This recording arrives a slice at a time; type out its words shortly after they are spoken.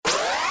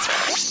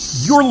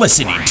You're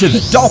listening to the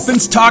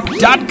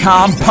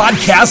DolphinsTalk.com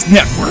podcast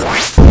network.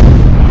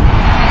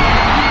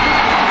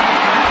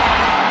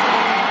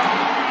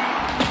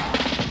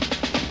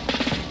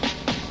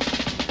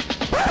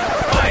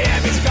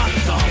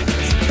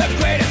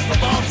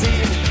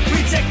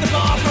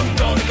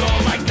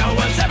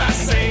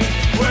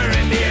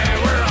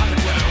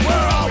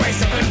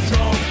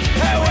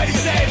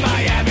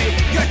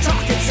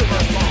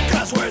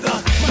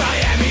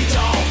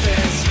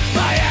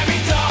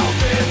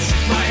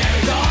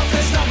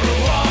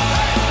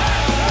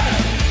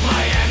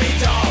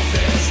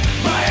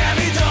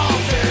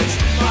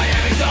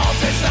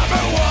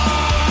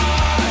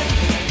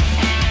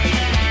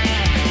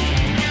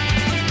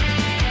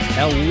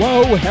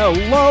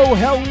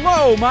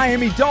 Hello,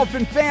 Miami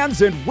Dolphin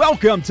fans, and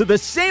welcome to the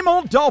Same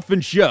Old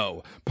Dolphins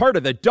Show, part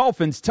of the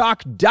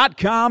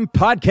DolphinsTalk.com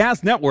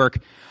podcast network.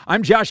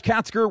 I'm Josh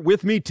Katzker.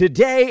 With me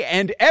today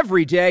and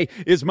every day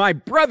is my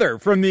brother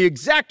from the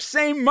exact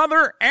same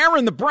mother,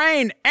 Aaron the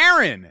Brain.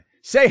 Aaron,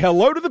 say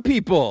hello to the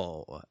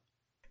people.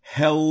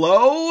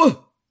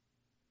 Hello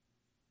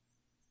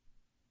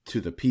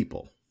to the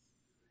people.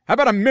 How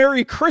about a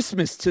Merry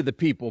Christmas to the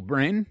people,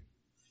 Brain?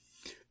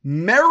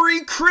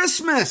 Merry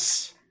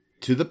Christmas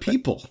to the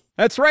people.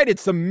 That's right.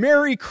 It's the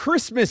Merry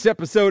Christmas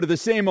episode of the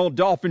Same Old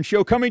Dolphin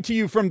Show, coming to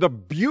you from the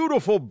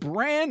beautiful,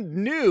 brand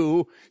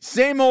new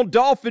Same Old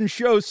Dolphin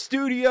Show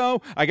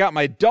studio. I got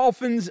my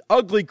Dolphins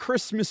ugly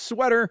Christmas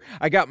sweater.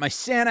 I got my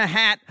Santa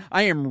hat.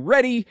 I am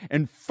ready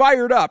and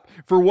fired up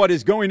for what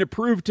is going to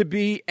prove to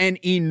be an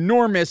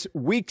enormous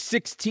Week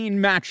 16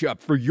 matchup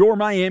for your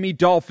Miami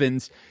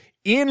Dolphins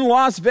in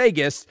Las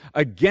Vegas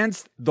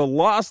against the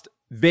Las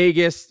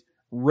Vegas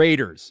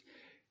Raiders.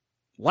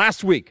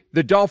 Last week,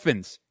 the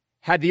Dolphins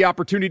had the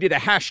opportunity to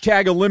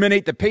hashtag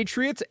eliminate the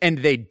Patriots, and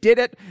they did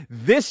it.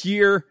 This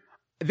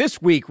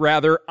week,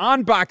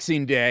 on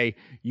Boxing Day,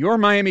 your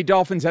Miami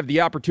Dolphins have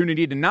the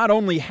opportunity to not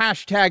only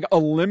hashtag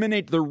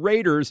eliminate the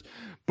Raiders,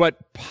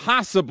 but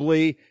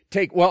possibly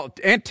take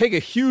a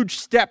huge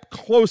step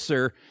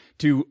closer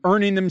to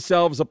earning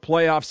themselves a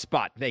playoff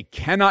spot. They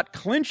cannot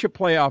clinch a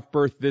playoff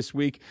berth this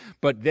week,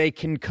 but they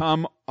can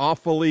come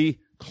awfully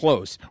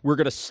close. We're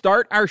going to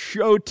start our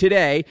show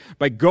today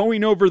by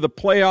going over the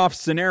playoff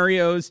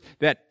scenarios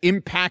that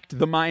impact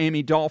the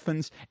Miami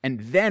Dolphins, and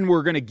then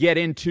we're going to get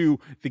into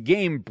the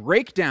game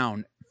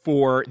breakdown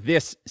for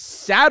this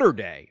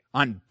Saturday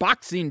on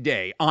Boxing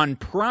Day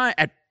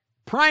at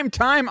prime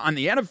time on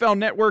the NFL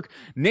Network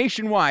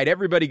nationwide.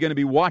 Everybody going to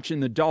be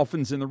watching the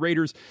Dolphins and the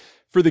Raiders.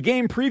 For the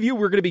game preview,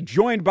 we're going to be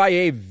joined by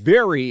a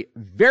very,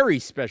 very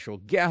special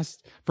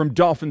guest from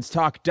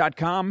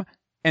DolphinsTalk.com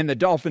and the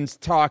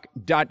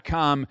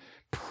DolphinsTalk.com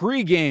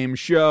pregame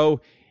show.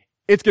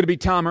 It's going to be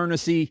Tom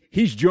Ernisse.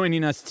 He's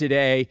joining us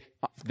today.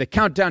 The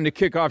Countdown to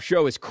Kickoff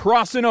Show is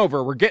crossing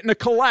over. We're getting a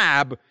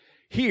collab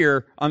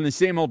here on the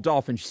Same Old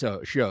Dolphins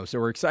Show. So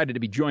we're excited to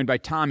be joined by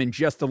Tom in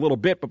just a little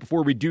bit. But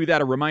before we do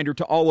that, a reminder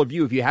to all of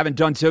you, if you haven't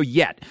done so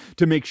yet,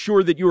 to make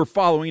sure that you are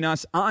following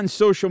us on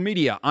social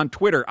media, on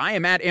Twitter. I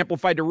am at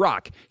Amplified to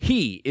Rock.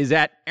 He is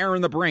at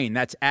Aaron the Brain.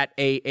 That's at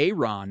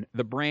Aaron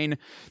the Brain.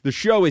 The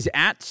show is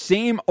at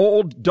Same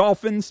Old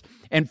Dolphins,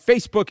 and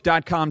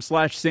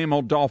Facebook.com/Same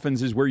Old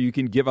Dolphins is where you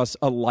can give us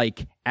a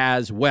like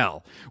as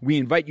well. We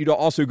invite you to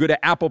also go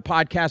to Apple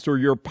Podcasts or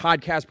your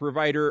podcast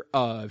provider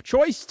of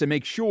choice to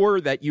make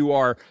sure that you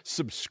are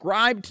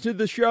subscribed to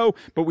the show,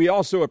 but we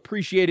also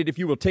appreciate it if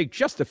you will take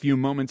just a few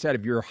moments out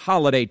of your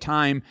holiday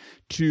time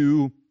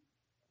to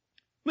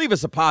leave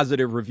us a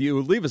positive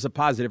review, leave us a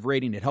positive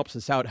rating. It helps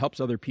us out, helps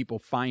other people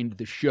find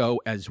the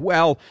show as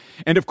well.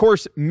 And of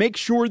course, make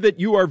sure that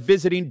you are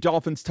visiting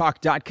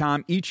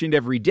DolphinsTalk.com each and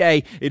every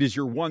day. It is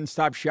your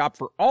one-stop shop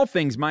for all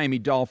things Miami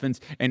Dolphins,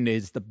 and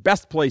is the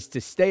best place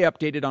to stay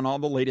updated on all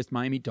the latest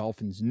Miami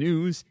Dolphins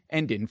news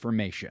and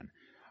information.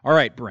 All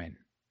right, Bryn,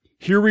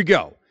 here we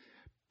go.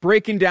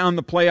 Breaking down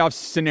the playoff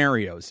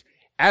scenarios.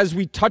 As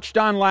we touched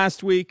on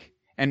last week,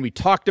 and we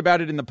talked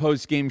about it in the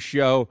post-game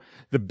show,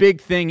 the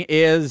big thing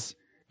is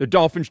the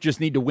Dolphins just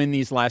need to win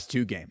these last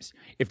two games.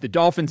 If the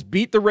Dolphins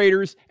beat the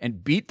Raiders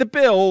and beat the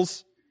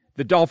Bills,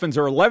 the Dolphins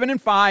are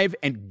 11-5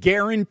 and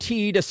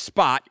guaranteed a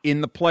spot in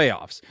the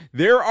playoffs.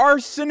 There are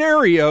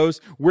scenarios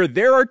where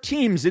there are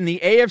teams in the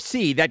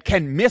AFC that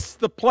can miss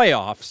the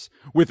playoffs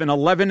with an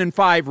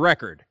 11-5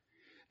 record.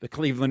 The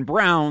Cleveland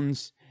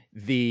Browns,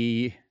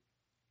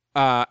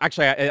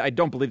 I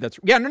don't believe that's...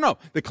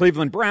 The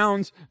Cleveland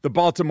Browns, the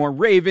Baltimore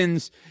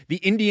Ravens, the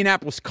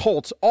Indianapolis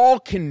Colts all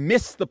can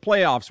miss the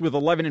playoffs with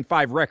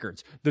 11-5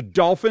 records. The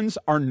Dolphins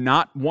are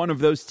not one of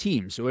those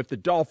teams. So if the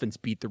Dolphins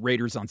beat the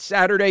Raiders on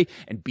Saturday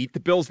and beat the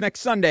Bills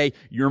next Sunday,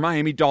 your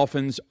Miami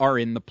Dolphins are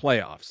in the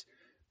playoffs.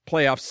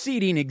 Playoff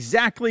seeding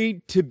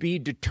exactly to be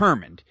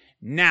determined.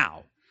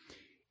 Now,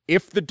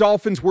 if the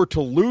Dolphins were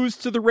to lose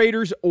to the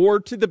Raiders or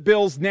to the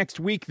Bills next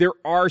week, there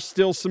are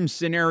still some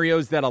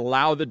scenarios that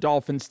allow the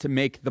Dolphins to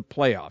make the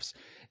playoffs.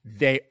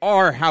 They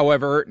are,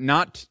 however,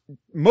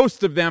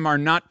 most of them are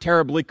not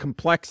terribly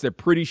complex. They're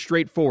pretty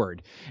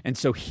straightforward. And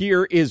so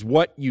here is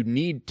what you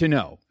need to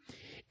know.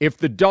 If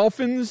the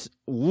Dolphins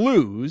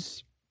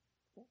lose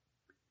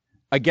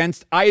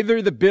against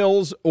either the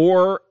Bills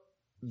or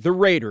the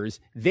Raiders,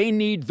 they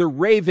need the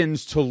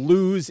Ravens to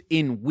lose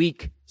in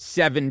week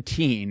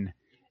 17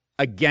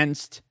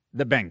 against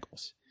the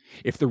Bengals.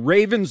 If the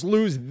Ravens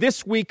lose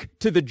this week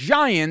to the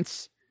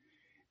Giants,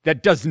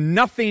 that does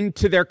nothing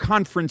to their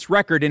conference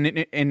record. And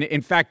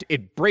in fact,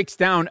 it breaks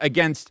down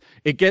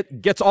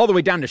gets all the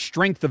way down to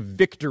strength of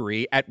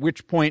victory, at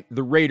which point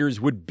the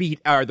Ravens would beat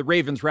out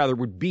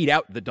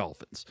the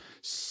Dolphins.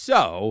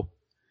 So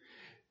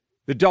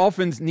the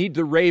Dolphins need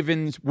the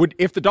Ravens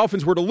if the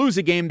Dolphins were to lose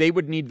a game, they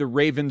would need the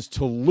Ravens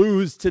to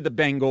lose to the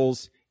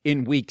Bengals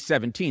in week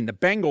 17. The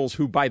Bengals,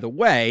 who, by the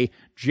way,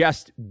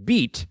 just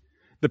beat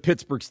the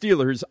Pittsburgh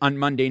Steelers on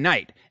Monday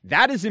night.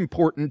 That is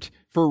important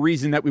for a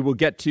reason that we will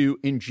get to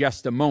in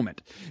just a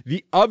moment.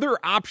 The other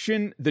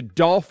option the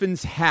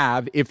Dolphins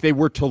have if they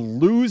were to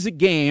lose a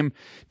game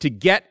to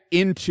get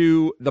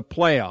into the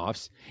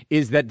playoffs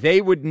is that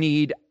they would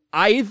need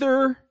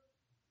either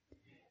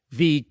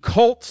the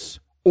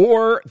Colts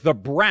or the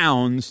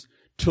Browns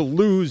to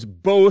lose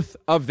both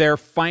of their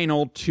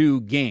final two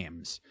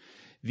games.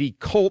 The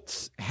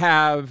Colts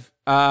have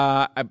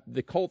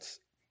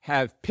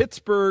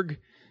Pittsburgh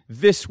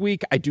this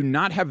week. I do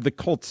not have the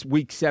Colts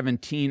week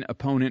 17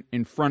 opponent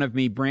in front of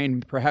me.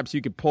 Brain, perhaps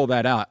you could pull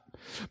that up.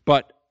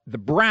 But the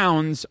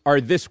Browns are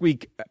this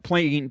week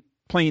playing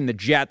the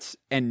Jets,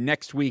 and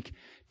next week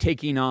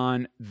taking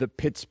on the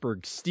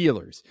Pittsburgh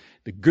Steelers.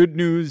 The good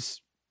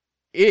news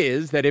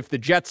is that if the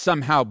Jets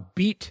somehow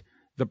beat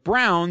the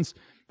Browns,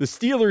 the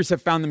Steelers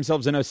have found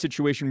themselves in a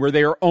situation where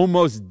they are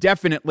almost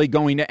definitely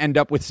going to end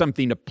up with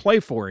something to play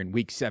for in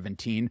week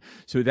 17.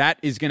 So that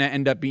is going to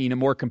end up being a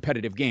more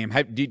competitive game.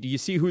 Do you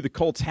see who the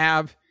Colts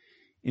have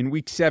in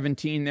week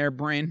 17 there,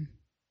 Brain?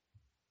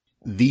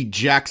 The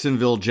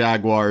Jacksonville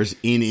Jaguars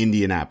in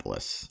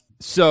Indianapolis.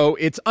 So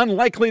it's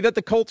unlikely that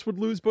the Colts would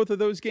lose both of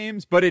those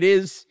games, but it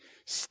is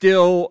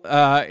still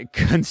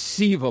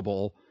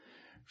conceivable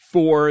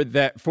for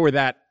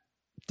that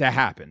to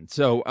happen.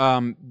 So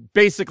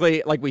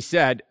basically, like we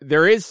said,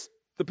 there is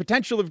the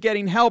potential of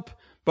getting help,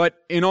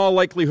 but in all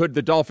likelihood,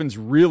 the Dolphins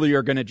really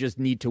are going to just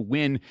need to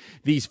win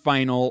these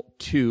final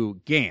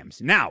two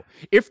games. Now,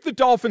 if the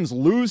Dolphins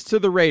lose to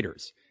the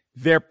Raiders,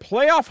 their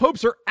playoff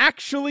hopes are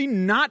actually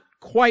not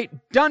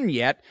quite done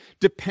yet,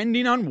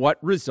 depending on what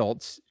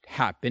results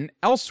happen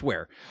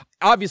elsewhere.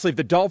 Obviously, if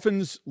the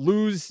Dolphins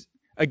lose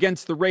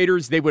against the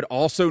Raiders, they would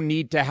also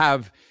need to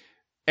have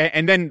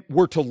and then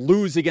were to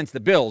lose against the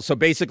Bills, so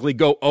basically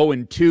go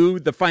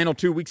 0-2 the final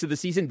 2 weeks of the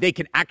season, they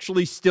can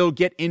actually still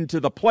get into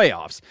the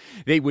playoffs.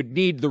 They would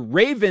need the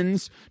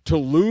Ravens to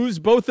lose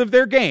both of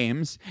their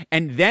games,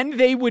 and then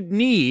they would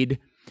need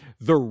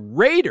the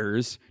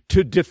Raiders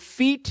to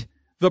defeat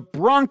the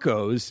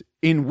Broncos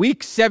in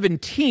week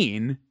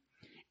 17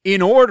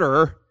 in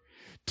order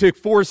to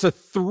force a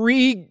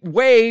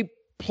three-way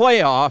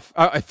playoff,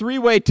 a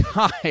three-way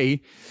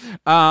tie,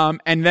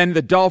 and then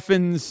the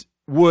Dolphins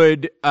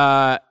would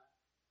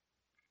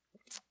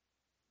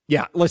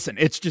listen,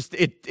 it's just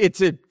it's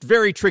a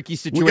very tricky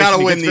situation. We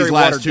gotta win these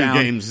last two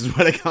games is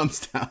what it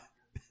comes down.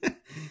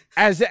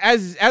 As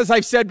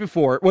I've said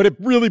before, what it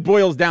really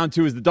boils down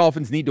to is the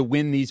Dolphins need to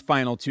win these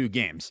final two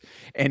games,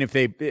 and if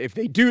they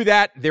do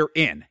that, they're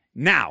in.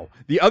 Now,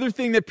 the other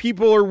thing that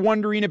people are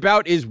wondering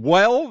about is,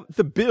 well,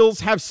 the Bills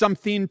have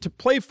something to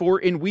play for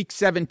in week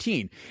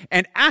 17.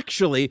 And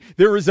actually,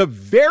 there is a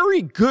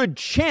very good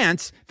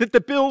chance that the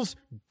Bills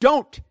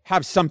don't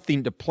have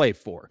something to play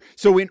for.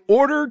 So in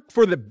order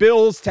for the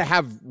Bills to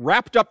have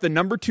wrapped up the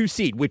number 2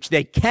 seed, which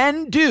they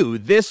can do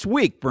this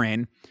week,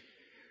 Brain,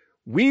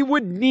 we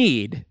would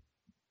need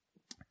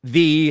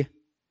the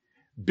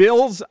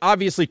Bills,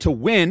 obviously, to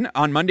win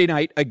on Monday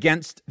night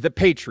against the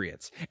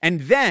Patriots.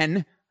 And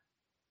then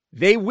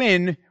they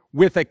win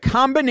with a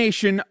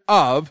combination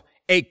of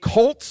a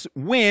Colts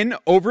win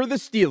over the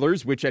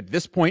Steelers, which at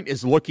this point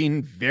is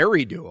looking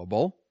very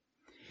doable,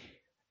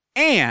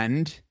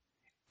 and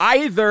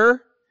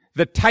either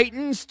the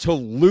Titans to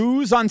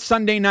lose on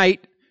Sunday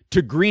night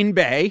to Green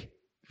Bay,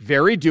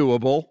 very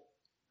doable,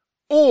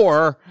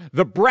 or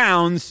the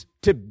Browns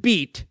to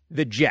beat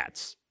the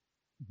Jets,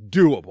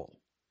 doable.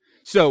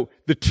 So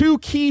the two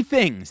key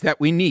things that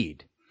we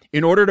need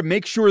in order to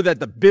make sure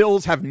that the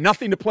Bills have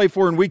nothing to play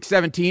for in week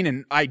 17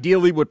 and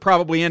ideally would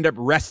probably end up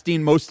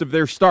resting most of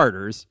their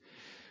starters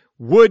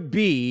would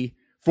be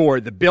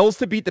for the Bills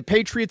to beat the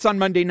Patriots on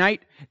Monday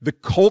night, the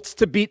Colts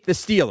to beat the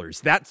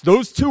Steelers.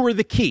 Those two are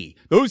the key.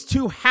 Those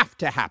two have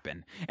to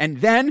happen.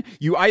 And then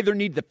you either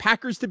need the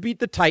Packers to beat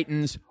the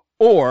Titans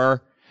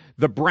or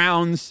the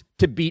Browns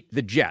to beat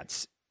the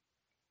Jets.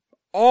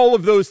 All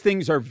of those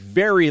things are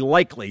very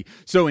likely.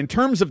 So in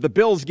terms of the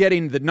Bills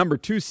getting the number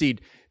 2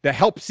 seed, the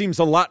help seems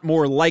a lot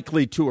more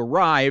likely to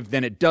arrive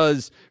than it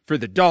does for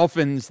the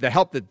Dolphins. The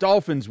help the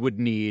Dolphins would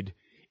need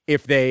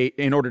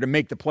in order to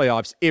make the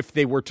playoffs, if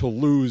they were to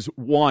lose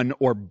one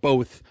or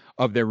both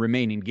of their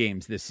remaining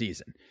games this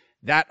season.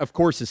 That, of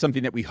course, is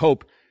something that we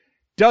hope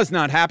does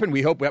not happen,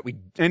 we hope that we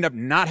end up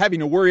not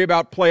having to worry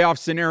about playoff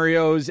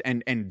scenarios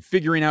and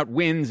figuring out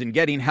wins and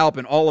getting help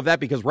and all of that,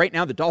 because right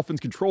now the Dolphins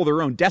control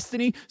their own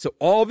destiny. So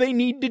all they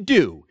need to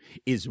do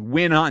is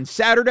win on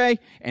Saturday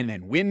and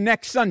then win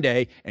next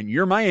Sunday. And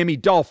your Miami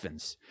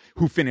Dolphins,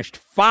 who finished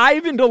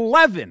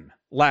 5-11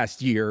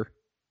 last year,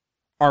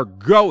 are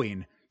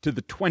going to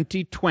the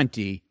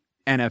 2020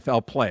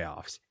 NFL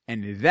playoffs.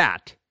 And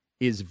that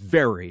is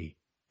very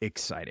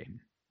exciting.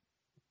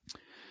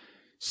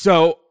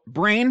 So,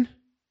 Brain,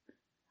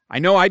 I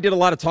know I did a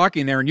lot of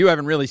talking there, and you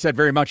haven't really said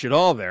very much at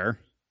all there,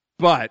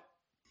 but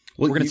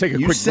we're going to take a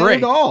quick break. You said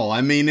it all. I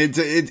mean,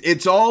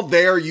 it's all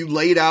there. You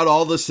laid out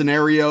all the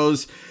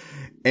scenarios,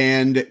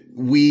 and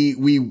we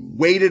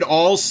waited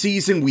all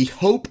season. We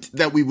hoped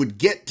that we would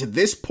get to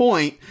this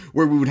point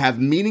where we would have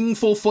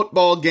meaningful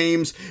football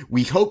games.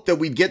 We hoped that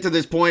we'd get to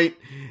this point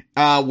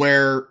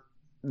where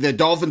the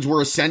Dolphins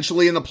were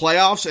essentially in the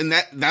playoffs, and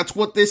that's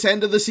what this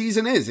end of the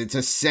season is. It's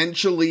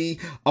essentially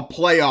a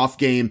playoff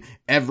game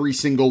every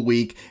single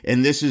week,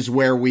 and this is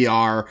where we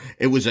are.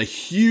 It was a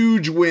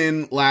huge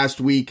win last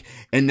week,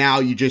 and now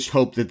you just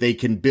hope that they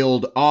can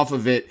build off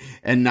of it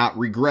and not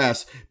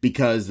regress,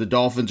 because the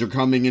Dolphins are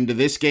coming into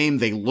this game.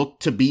 They look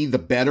to be the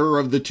better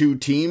of the two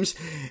teams,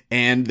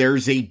 and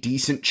there's a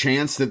decent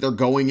chance that they're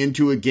going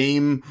into a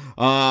game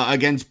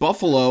against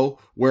Buffalo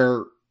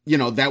where, you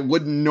know, that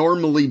wouldn't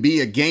normally be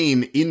a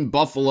game in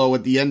Buffalo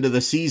at the end of the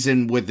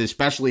season, with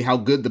especially how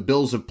good the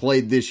Bills have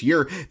played this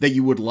year, that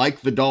you would like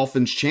the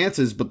Dolphins'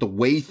 chances. But the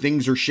way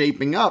things are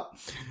shaping up,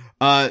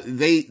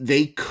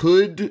 they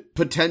could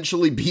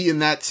potentially be in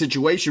that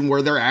situation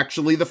where they're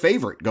actually the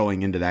favorite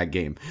going into that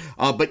game.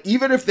 But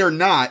even if they're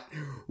not,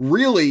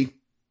 really,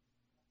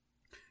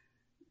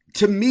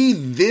 to me,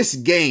 this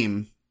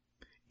game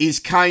is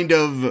kind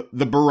of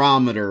the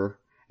barometer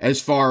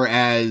as far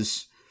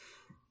as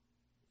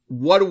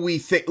what do we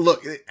think?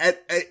 Look,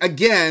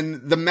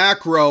 again, the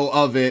macro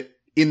of it,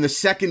 in the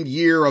second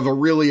year of a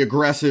really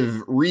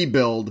aggressive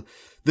rebuild,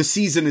 the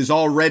season is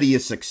already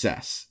a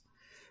success.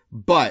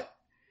 But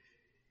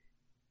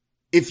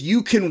if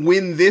you can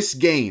win this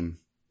game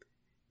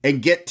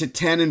and get to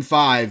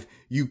 10-5,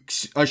 you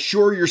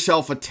assure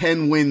yourself a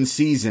 10-win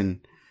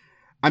season.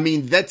 I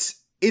mean,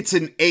 it's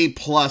an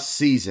A+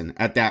 season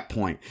at that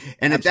point.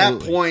 And Absolutely. At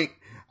that point,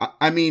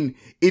 I mean,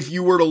 if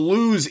you were to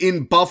lose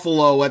in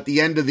Buffalo at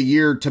the end of the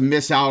year to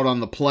miss out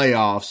on the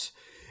playoffs,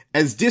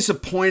 as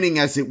disappointing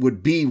as it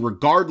would be,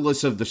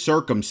 regardless of the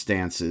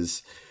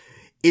circumstances,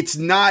 it's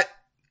not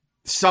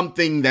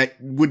something that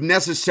would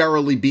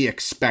necessarily be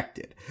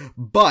expected.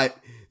 But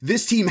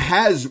this team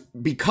has,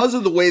 because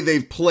of the way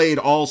they've played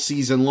all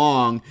season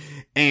long,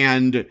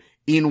 and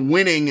in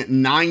winning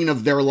 9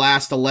 of their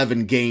last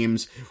 11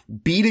 games,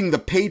 beating the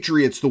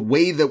Patriots the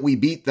way that we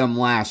beat them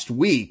last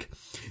week,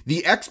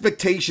 the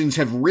expectations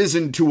have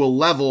risen to a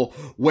level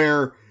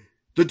where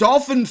the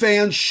Dolphin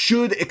fans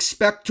should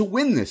expect to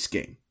win this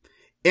game.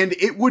 And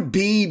it would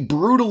be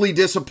brutally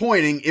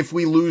disappointing if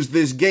we lose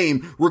this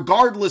game,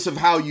 regardless of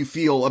how you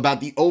feel about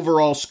the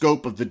overall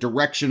scope of the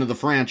direction of the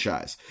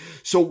franchise.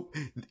 So,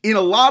 in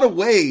a lot of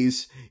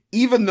ways,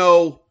 even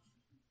though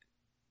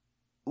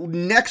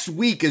next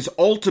week is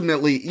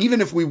ultimately,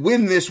 even if we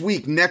win this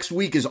week, next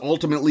week is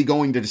ultimately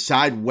going to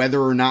decide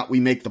whether or not we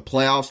make the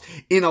playoffs,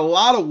 in a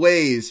lot of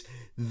ways,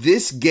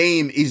 this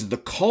game is the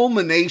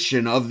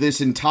culmination of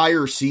this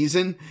entire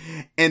season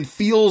and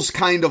feels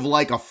kind of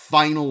like a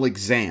final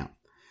exam,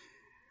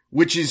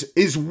 which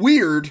is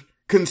weird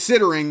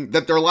considering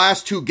that their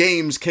last 2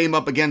 games came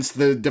up against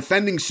the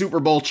defending Super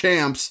Bowl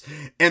champs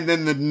and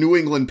then the New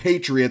England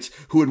Patriots,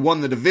 who had won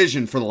the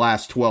division for the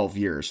last 12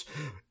 years.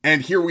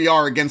 And here we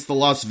are against the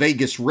Las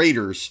Vegas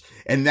Raiders,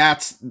 and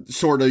that's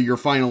sort of your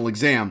final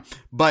exam.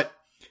 But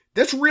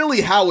that's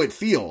really how it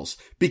feels,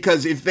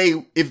 because if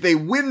they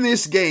win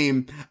this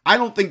game, I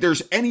don't think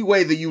there's any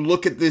way that you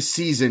look at this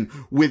season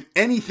with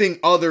anything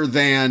other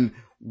than,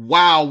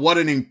 wow, what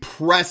an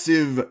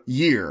impressive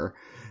year.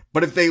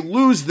 But if they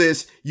lose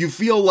this, you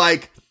feel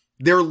like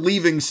they're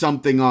leaving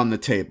something on the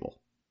table.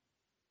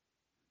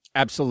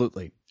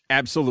 Absolutely.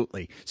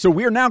 Absolutely. So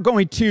we are now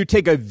going to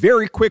take a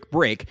very quick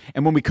break.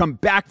 And when we come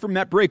back from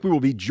that break, we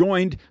will be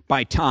joined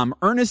by Tom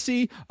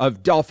Ernisse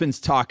of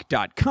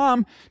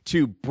DolphinsTalk.com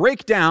to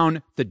break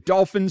down the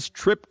Dolphins'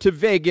 trip to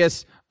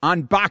Vegas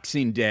on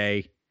Boxing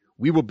Day.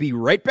 We will be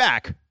right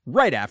back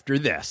right after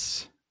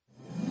this.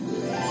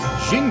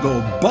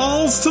 Jingle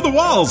balls to the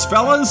walls,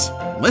 fellas.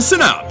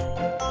 Listen up.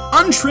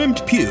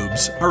 Untrimmed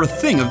pubes are a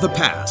thing of the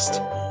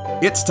past.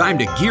 It's time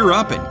to gear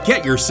up and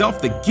get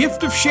yourself the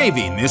gift of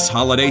shaving this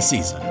holiday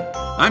season.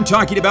 I'm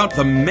talking about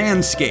the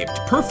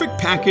Manscaped Perfect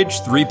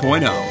Package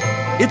 3.0.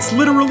 It's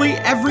literally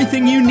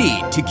everything you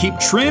need to keep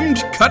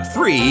trimmed,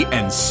 cut-free,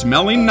 and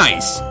smelling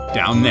nice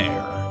down there.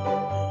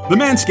 The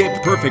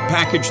Manscaped Perfect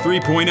Package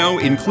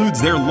 3.0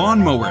 includes their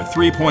Lawnmower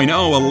 3.0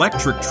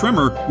 electric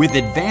trimmer with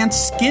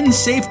advanced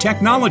skin-safe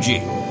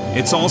technology.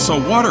 It's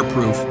also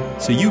waterproof,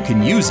 so you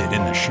can use it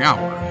in the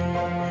shower.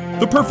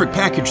 The Perfect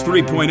Package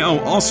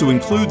 3.0 also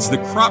includes the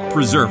Crop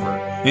Preserver,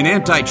 an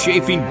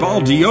anti-chafing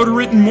ball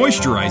deodorant and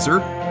moisturizer,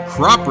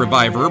 Crop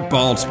Reviver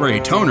Bald Spray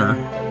Toner,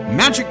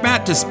 Magic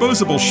Mat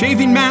disposable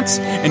shaving mats,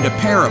 and a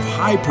pair of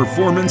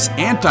high-performance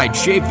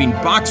anti-chafing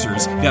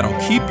boxers that'll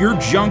keep your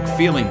junk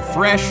feeling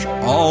fresh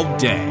all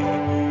day.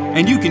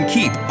 And you can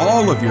keep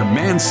all of your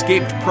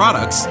Manscaped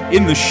products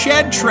in the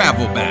Shed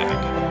Travel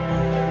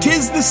Bag.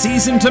 'Tis the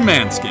season to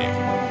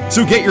Manscaped.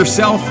 So get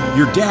yourself,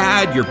 your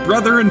dad, your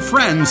brother, and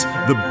friends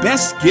the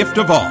best gift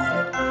of all,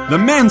 the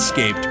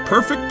Manscaped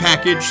Perfect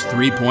Package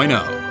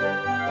 3.0.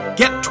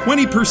 Get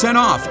 20%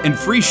 off and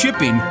free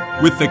shipping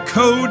with the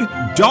code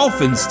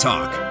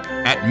DolphinsTalk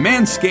at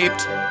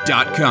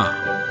manscaped.com.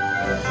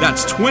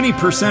 That's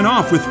 20%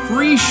 off with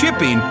free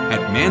shipping at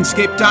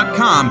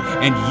manscaped.com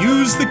and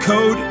use the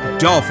code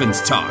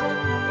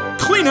DolphinsTalk.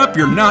 Clean up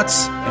your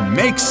nuts and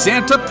make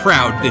Santa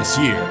proud this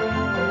year.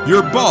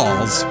 Your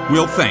balls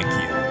will thank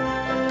you.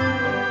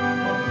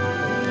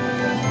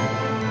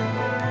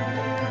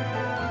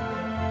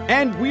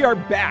 And we are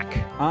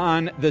back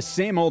on the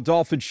Same Old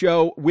Dolphins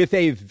Show with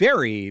a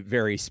very,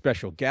 very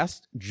special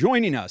guest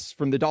joining us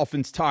from the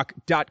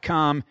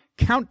DolphinsTalk.com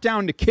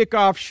Countdown to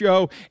Kickoff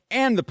Show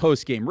and the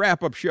Postgame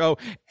Wrap-Up Show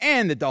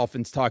and the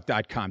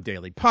DolphinsTalk.com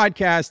Daily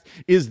Podcast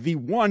is the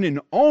one and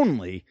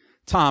only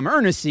Tom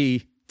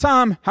Ernisse.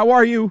 Tom, how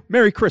are you?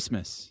 Merry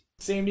Christmas.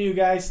 Same to you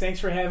guys. Thanks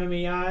for having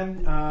me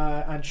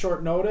on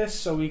short notice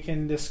so we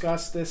can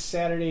discuss this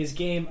Saturday's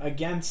game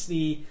against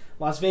the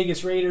Las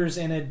Vegas Raiders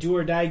in a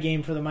do-or-die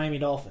game for the Miami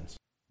Dolphins.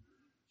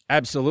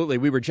 Absolutely.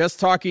 We were just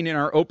talking in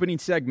our opening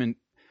segment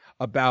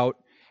about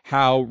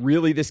how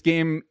really this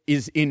game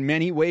is in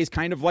many ways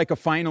kind of like a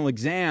final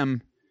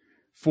exam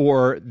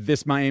for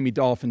this Miami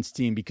Dolphins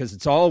team because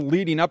it's all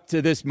leading up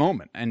to this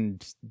moment,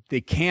 and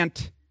they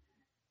can't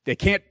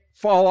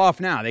fall off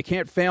now. They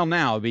can't fail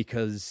now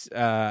because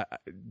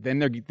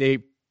then they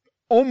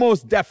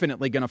almost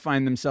definitely going to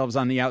find themselves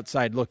on the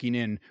outside looking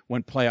in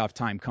when playoff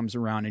time comes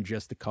around in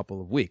just a couple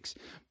of weeks.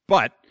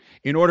 But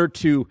in order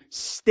to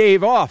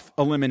stave off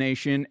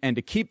elimination and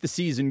to keep the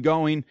season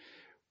going,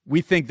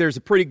 we think there's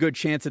a pretty good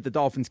chance that the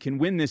Dolphins can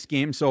win this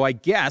game. So I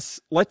guess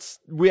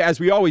as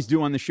we always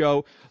do on the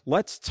show,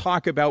 let's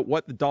talk about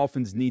what the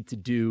Dolphins need to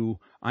do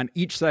on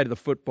each side of the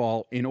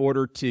football in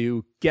order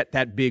to get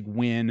that big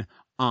win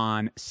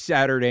on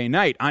Saturday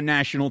night on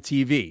national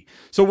TV.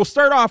 So we'll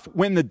start off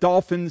when the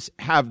Dolphins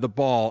have the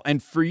ball.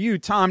 And for you,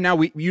 Tom,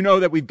 now you know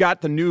that we've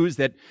got the news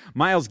that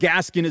Myles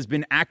Gaskin has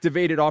been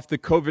activated off the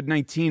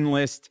COVID-19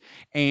 list.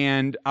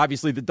 And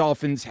obviously the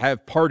Dolphins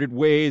have parted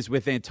ways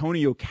with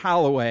Antonio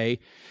Callaway.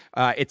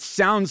 It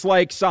sounds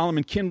like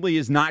Solomon Kindley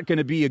is not going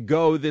to be a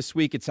go this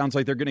week. It sounds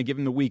like they're going to give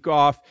him the week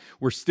off.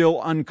 We're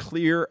still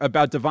unclear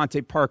about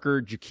Devontae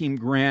Parker, Jakeem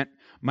Grant,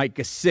 Mike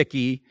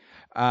Gesicki.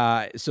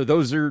 So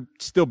those are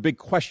still big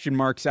question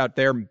marks out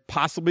there.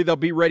 Possibly they'll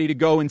be ready to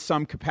go in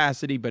some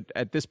capacity, but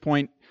at this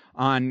point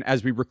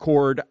as we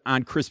record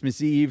on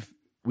Christmas Eve,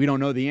 we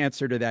don't know the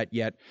answer to that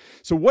yet.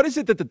 So what is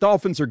it that the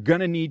Dolphins are going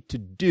to need to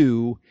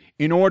do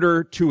in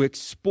order to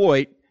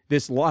exploit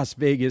this Las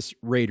Vegas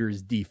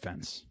Raiders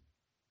defense?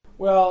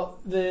 Well,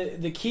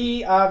 the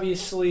key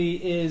obviously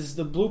is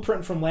the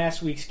blueprint from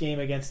last week's game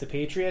against the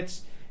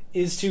Patriots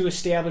is to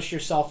establish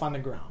yourself on the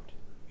ground.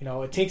 You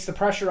know, it takes the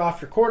pressure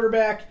off your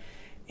quarterback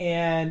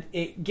and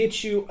it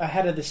gets you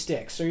ahead of the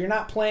sticks. So you're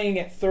not playing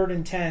at 3rd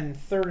and 10,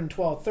 3rd and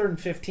 12, 3rd and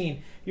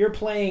 15. You're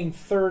playing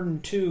 3rd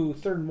and 2,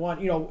 3rd and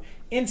 1. You know,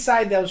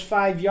 inside those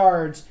 5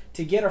 yards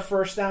to get a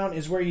first down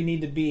is where you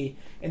need to be.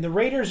 And the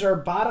Raiders are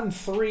bottom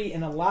 3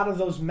 in a lot of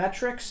those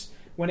metrics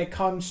when it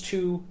comes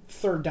to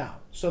third down.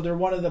 So they're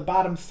one of the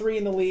bottom 3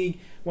 in the league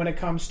when it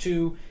comes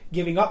to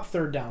giving up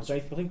third downs. I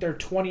think they're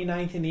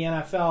 29th in the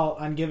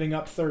NFL on giving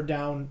up third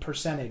down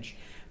percentage.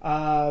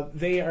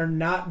 They are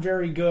not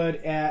very good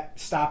at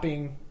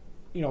stopping,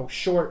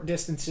 short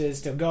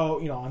distances to go,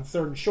 on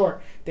 3rd and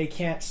short. They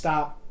can't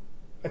stop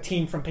a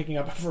team from picking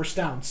up a first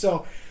down.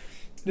 So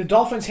the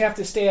Dolphins have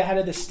to stay ahead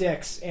of the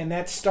sticks, and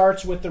that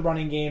starts with the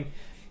running game.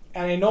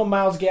 And I know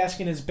Myles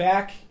Gaskin is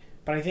back,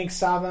 but I think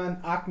Salvon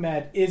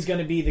Ahmed is going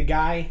to be the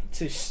guy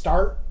to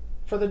start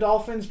for the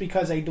Dolphins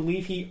because I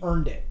believe he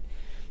earned it.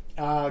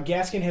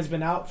 Gaskin has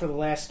been out for the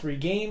last 3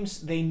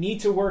 games. They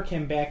need to work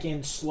him back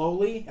in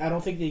slowly. I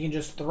don't think they can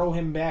just throw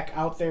him back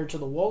out there to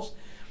the Wolves.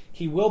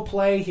 He will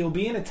play. He'll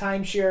be in a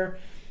timeshare.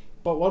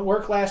 But what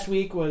worked last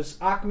week was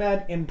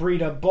Ahmed and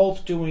Breida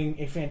both doing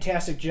a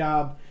fantastic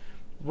job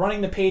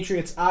running the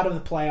Patriots out of the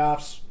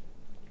playoffs,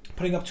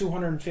 putting up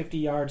 250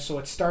 yards. So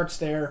it starts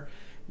there.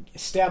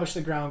 Establish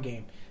the ground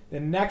game. The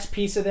next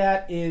piece of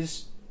that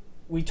is,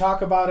 we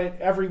talk about it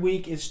every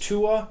week, is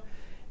Tua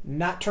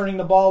not turning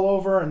the ball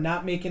over and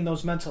not making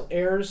those mental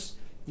errors.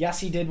 Yes,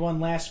 he did one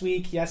last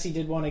week. Yes, he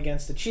did one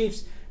against the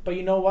Chiefs. But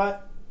you know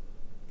what?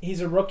 He's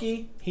a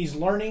rookie. He's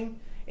learning.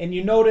 And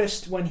you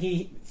noticed when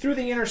he threw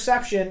the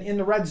interception in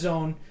the red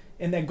zone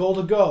in that goal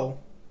to go,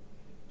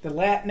 the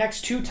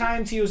next 2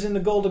 times he was in the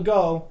goal to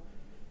go,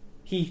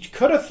 he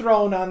could have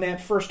thrown on that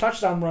first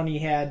touchdown run he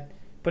had,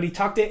 but he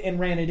tucked it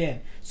and ran it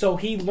in. So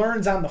he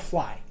learns on the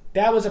fly.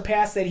 That was a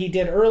pass that he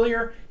did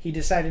earlier. He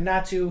decided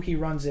not to. He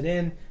runs it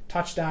in.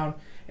 Touchdown.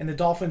 and the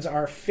Dolphins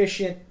are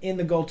efficient in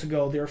the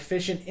goal-to-go. They're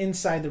efficient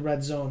inside the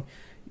red zone.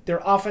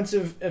 Their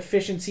offensive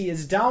efficiency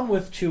is down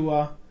with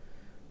Tua,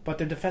 but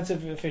their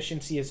defensive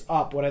efficiency is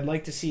up. What I'd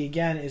like to see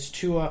again is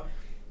Tua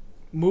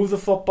move the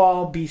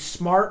football, be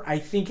smart. I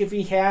think if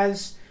he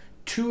has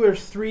 2 or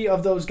 3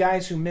 of those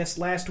guys who missed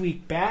last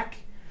week back,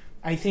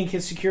 I think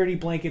his security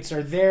blankets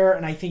are there,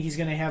 and I think he's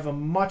going to have a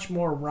much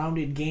more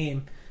rounded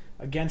game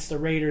against the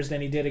Raiders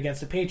than he did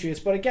against the Patriots.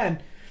 But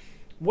again,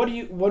 what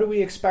do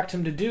we expect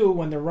him to do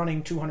when they're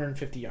running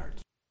 250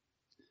 yards?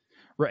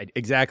 Right,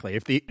 exactly.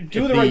 If the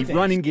right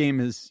running game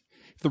is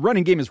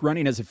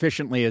running as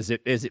efficiently as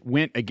it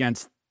went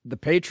against the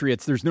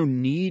Patriots, there's no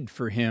need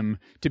for him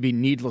to be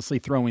needlessly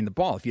throwing the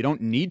ball. If you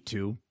don't need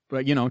to,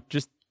 but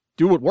just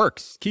do what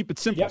works. Keep it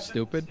simple,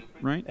 stupid,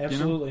 right?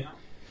 Absolutely.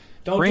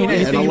 Don't Brain do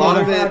anything anything you're lot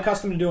not of it-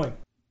 accustomed to doing.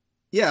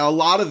 Yeah, a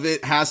lot of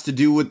it has to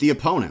do with the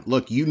opponent.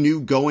 Look, you knew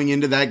going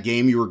into that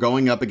game you were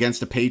going up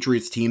against a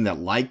Patriots team that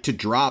liked to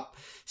drop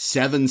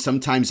 7,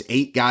 sometimes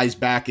 8 guys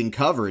back in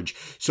coverage.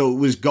 So it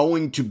was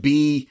going to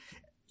be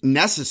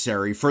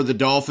necessary for the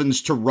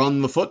Dolphins to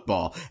run the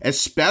football,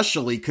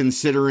 especially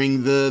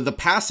considering the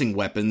passing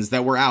weapons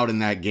that were out in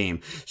that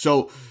game.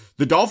 So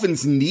the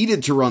Dolphins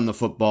needed to run the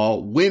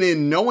football, went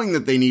in knowing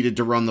that they needed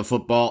to run the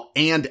football,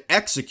 and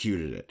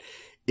executed it.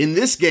 In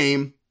this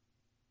game,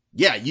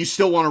 yeah, you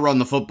still want to run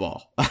the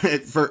football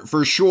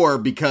for sure,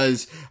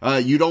 because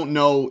you don't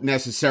know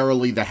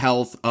necessarily the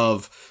health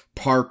of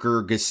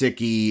Parker,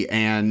 Gesicki,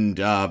 and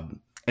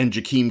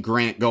Jakeem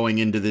Grant going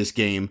into this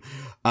game.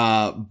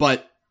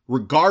 But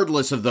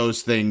regardless of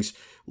those things,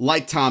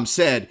 like Tom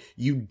said,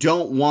 you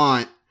don't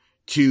want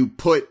to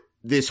put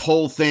this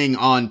whole thing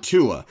on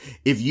Tua.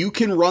 If you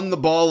can run the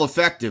ball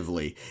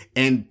effectively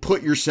and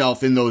put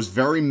yourself in those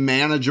very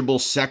manageable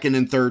 2nd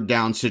and 3rd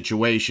down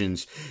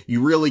situations,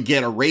 you really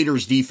get a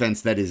Raiders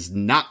defense that is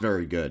not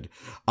very good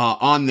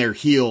on their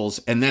heels,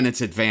 and then it's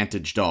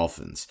advantage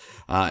Dolphins.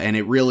 And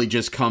it really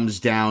just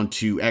comes down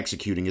to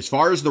executing. As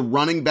far as the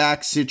running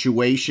back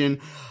situation,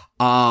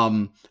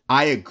 I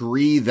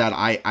agree that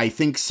I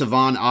think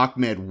Salvon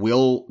Ahmed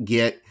will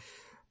get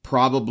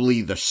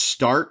probably the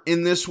start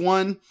in this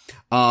one.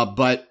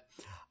 But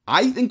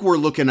I think we're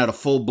looking at a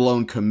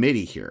full-blown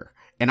committee here,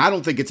 and I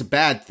don't think it's a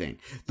bad thing.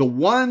 The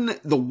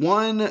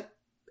one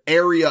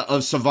area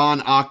of Salvon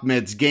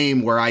Ahmed's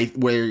game where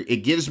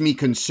it gives me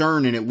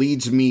concern and it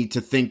leads me to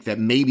think that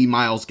maybe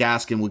Myles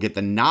Gaskin will get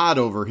the nod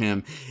over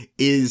him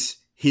is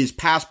his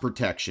pass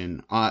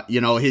protection,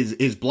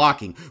 his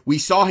blocking. We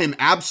saw him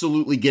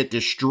absolutely get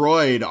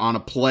destroyed on a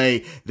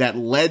play that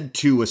led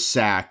to a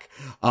sack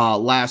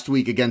last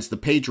week against the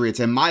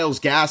Patriots, and Myles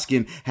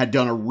Gaskin had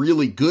done a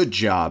really good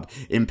job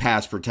in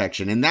pass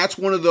protection. And that's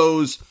one of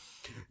those,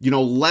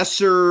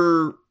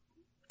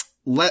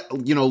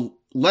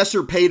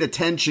 lesser paid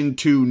attention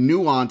to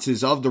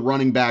nuances of the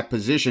running back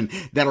position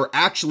that are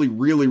actually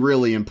really,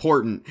 really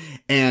important.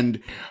 And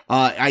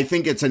I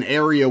think it's an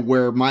area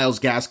where Myles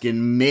Gaskin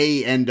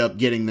may end up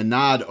getting the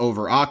nod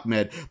over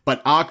Ahmed,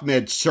 but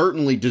Ahmed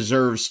certainly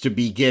deserves to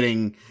be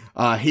getting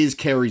his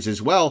carries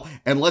as well.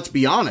 And let's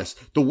be honest,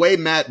 the way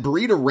Matt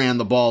Breida ran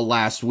the ball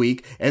last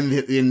week and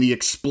in the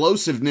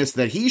explosiveness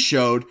that he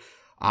showed,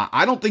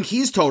 I don't think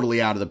he's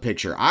totally out of the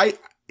picture.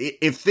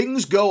 If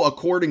things go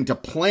according to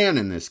plan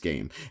in this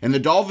game and the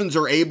Dolphins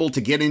are able to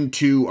get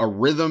into a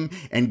rhythm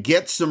and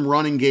get some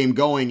running game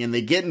going, and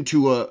they get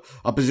into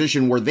a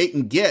position where they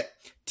can get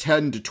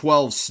 10 to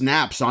 12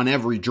 snaps on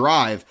every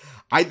drive,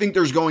 I think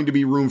there's going to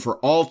be room for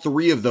all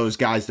 3 of those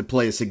guys to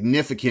play a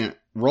significant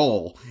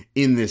role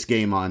in this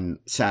game on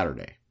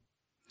Saturday.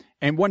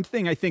 And one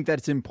thing I think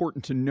that's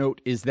important to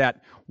note is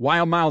that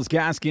while Myles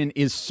Gaskin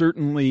is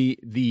certainly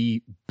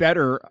the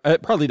better,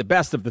 probably the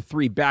best of the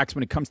 3 backs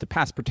when it comes to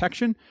pass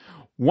protection,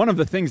 one of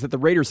the things that the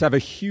Raiders have a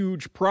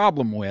huge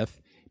problem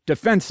with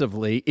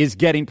defensively is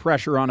getting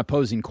pressure on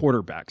opposing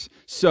quarterbacks.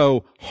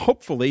 So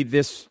hopefully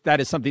that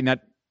is something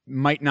that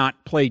might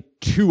not play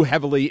too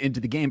heavily into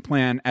the game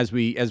plan as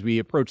we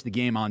approach the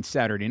game on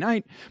Saturday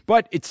night,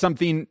 but it's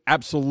something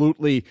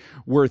absolutely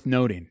worth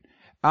noting.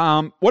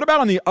 What about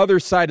on the other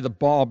side of the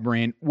ball,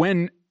 Brain?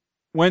 When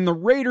the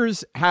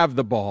Raiders have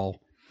the ball,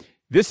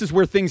 this is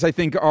where things I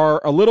think are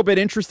a little bit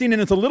interesting,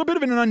 and it's a little bit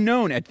of an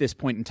unknown at this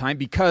point in time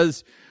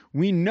because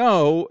we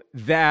know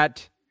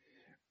that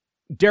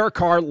Derek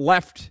Carr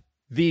left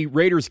the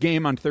Raiders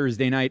game on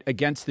Thursday night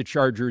against the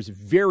Chargers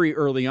very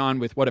early on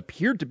with what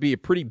appeared to be a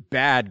pretty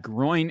bad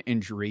groin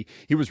injury.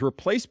 He was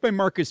replaced by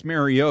Marcus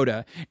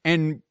Mariota,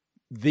 and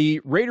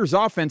the Raiders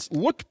offense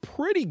looked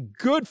pretty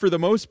good for the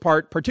most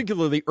part,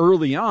 particularly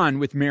early on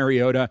with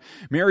Mariota.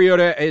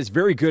 Mariota is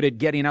very good at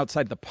getting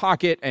outside the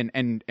pocket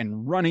and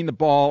running the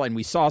ball, and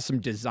we saw some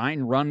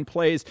design run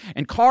plays.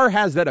 And Carr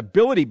has that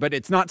ability, but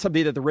it's not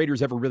something that the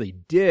Raiders ever really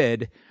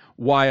did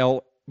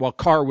while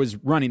Carr was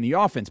running the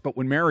offense. But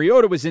when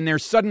Mariota was in there,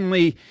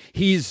 suddenly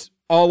he's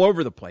all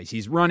over the place.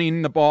 He's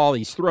running the ball.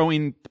 He's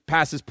throwing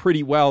passes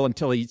pretty well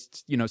until he,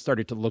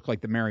 started to look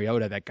like the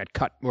Mariota that got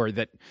cut, or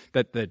that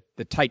the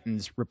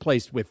Titans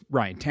replaced with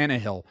Ryan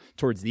Tannehill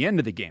towards the end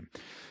of the game.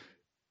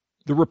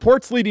 The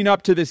reports leading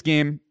up to this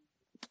game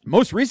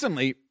most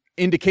recently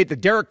indicate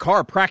that Derek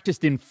Carr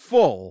practiced in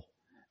full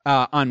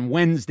on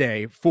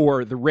Wednesday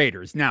for the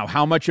Raiders. Now,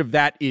 how much of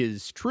that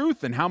is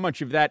truth and how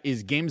much of that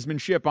is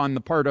gamesmanship on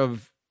the part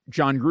of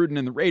John Gruden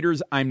and the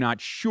Raiders, I'm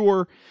not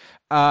sure.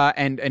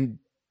 And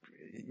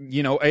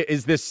you know,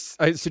 is this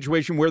a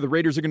situation where the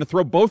Raiders are going to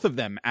throw both of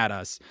them at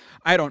us?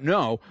 I don't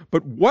know.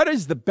 But what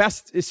is the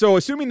best? So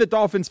assuming the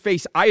Dolphins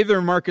face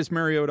either Marcus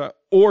Mariota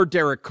or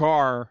Derek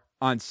Carr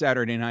on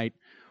Saturday night,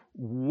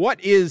 what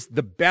is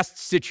the best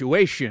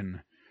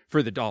situation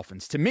for the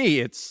Dolphins? To me,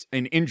 it's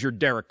an injured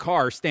Derek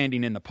Carr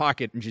standing in the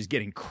pocket and just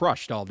getting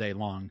crushed all day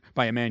long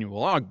by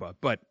Emmanuel Ogbah.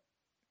 But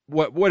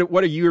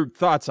what are your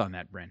thoughts on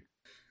that, Bryn?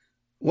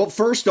 Well,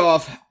 first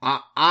off,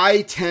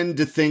 I tend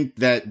to think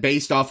that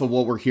based off of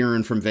what we're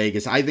hearing from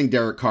Vegas, I think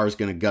Derek Carr is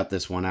going to gut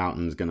this one out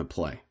and is going to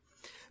play.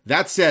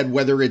 That said,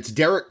 whether it's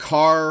Derek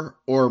Carr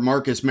or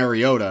Marcus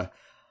Mariota,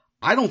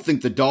 I don't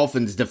think the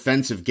Dolphins'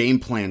 defensive game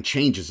plan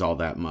changes all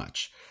that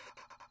much.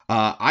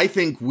 I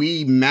think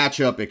we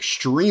match up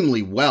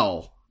extremely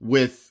well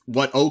with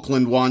what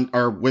Oakland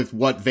with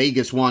what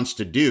Vegas wants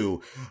to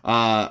do.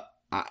 You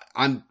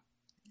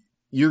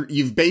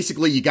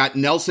got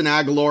Nelson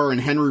Aguilar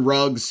and Henry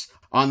Ruggs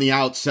on the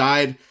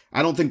outside.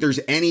 I don't think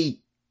there's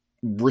any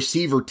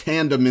receiver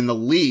tandem in the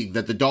league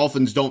that the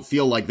Dolphins don't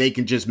feel like they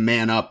can just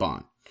man up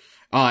on.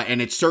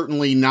 And it's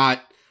certainly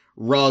not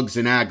Ruggs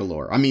and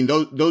Aguilar. I mean,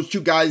 those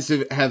two guys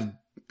have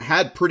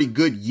had pretty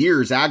good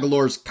years.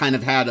 Aguilar's kind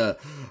of had a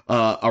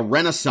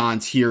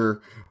renaissance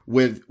here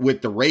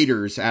with the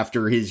Raiders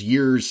after his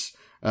years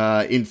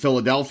in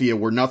Philadelphia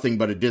were nothing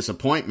but a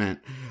disappointment.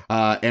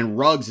 And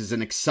Ruggs is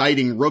an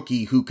exciting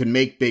rookie who can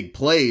make big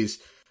plays.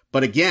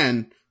 But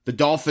again, the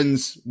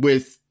Dolphins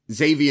with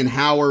Xavier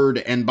Howard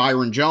and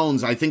Byron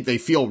Jones, I think they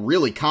feel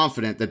really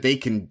confident that they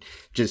can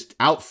just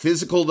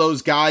out-physical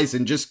those guys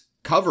and just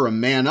cover a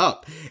man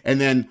up. And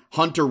then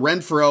Hunter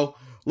Renfrow,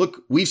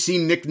 look, we've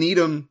seen Nick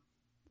Needham,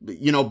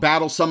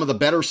 battle some of the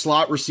better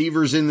slot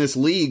receivers in this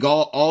league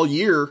all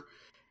year.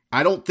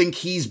 I don't think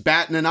he's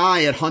batting an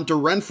eye at Hunter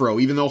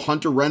Renfrow, even though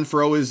Hunter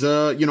Renfrow is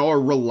a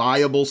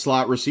reliable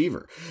slot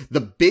receiver.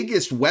 The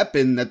biggest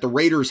weapon that the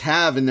Raiders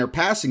have in their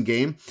passing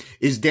game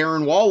is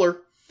Darren Waller.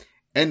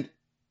 And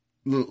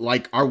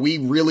are we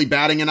really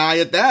batting an eye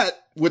at that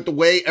with the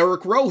way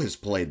Eric Rowe has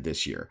played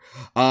this year?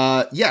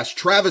 Yes,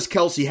 Travis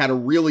Kelce had a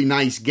really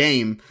nice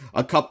game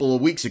a couple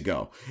of weeks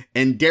ago,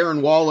 and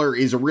Darren Waller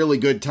is a really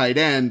good tight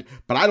end,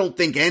 but I don't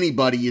think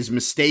anybody is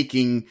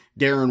mistaking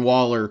Darren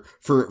Waller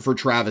for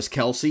Travis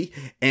Kelce,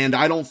 and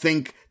I don't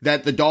think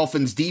that the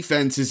Dolphins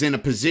defense is in a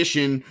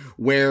position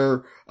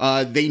where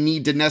they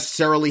need to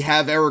necessarily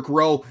have Eric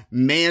Rowe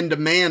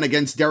man-to-man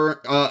against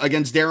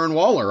Darren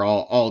Waller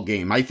all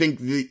game. I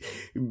think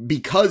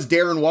because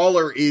Darren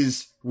Waller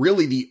is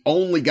really the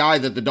only guy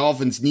that the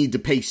Dolphins need to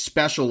pay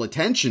special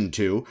attention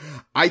to,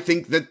 I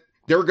think that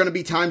there are going to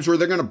be times where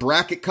they're going to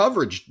bracket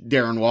coverage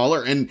Darren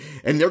Waller and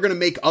they're going to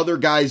make other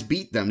guys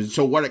beat them.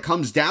 So what it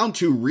comes down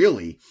to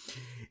really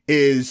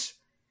is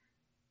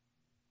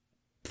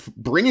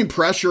bringing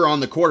pressure on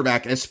the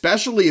quarterback,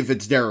 especially if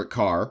it's Derek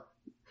Carr,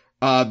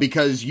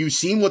 because you've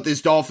seen what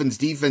this Dolphins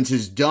defense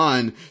has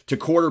done to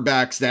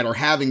quarterbacks that are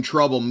having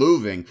trouble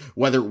moving,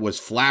 whether it was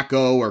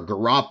Flacco or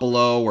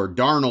Garoppolo or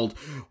Darnold.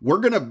 We're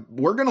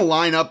gonna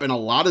line up in a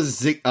lot of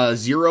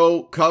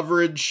zero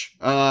coverage,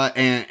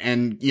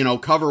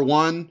 and cover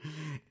one,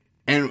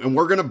 and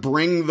we're gonna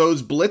bring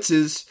those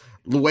blitzes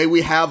the way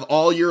we have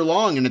all year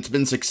long, and it's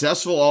been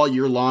successful all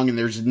year long, and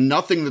there's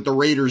nothing that the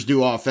Raiders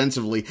do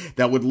offensively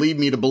that would lead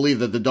me to believe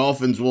that the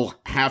Dolphins will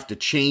have to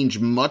change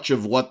much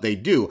of what they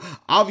do.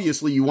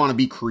 Obviously, you want to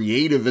be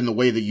creative in the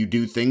way that you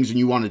do things, and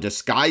you want to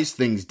disguise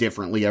things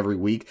differently every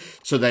week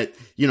so that,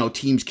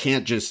 teams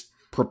can't just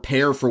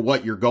prepare for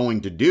what you're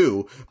going to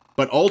do.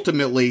 But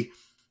ultimately,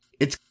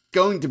 it's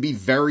going to be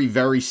very,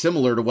 very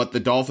similar to what the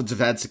Dolphins have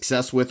had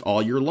success with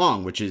all year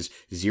long, which is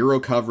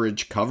zero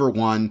coverage, cover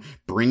one,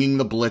 bringing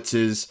the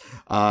blitzes,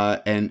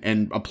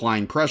 and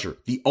applying pressure.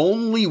 The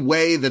only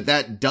way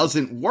that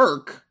doesn't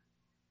work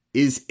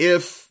is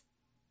if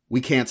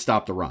we can't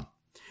stop the run.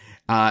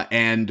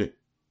 And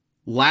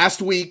last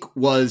week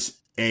was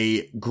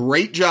a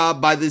great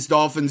job by this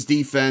Dolphins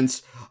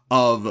defense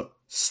of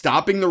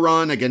stopping the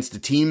run against a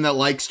team that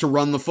likes to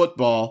run the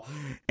football.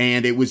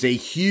 And it was a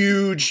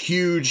huge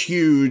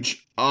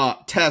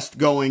test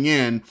going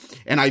in.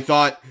 And I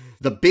thought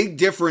the big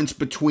difference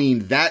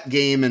between that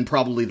game and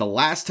probably the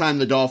last time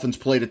the Dolphins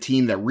played a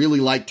team that really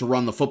liked to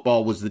run the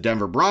football was the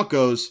Denver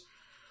Broncos,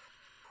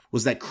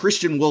 was that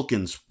Christian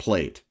Wilkins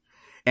played.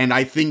 And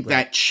I think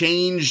that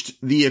changed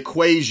the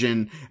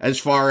equation as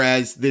far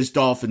as this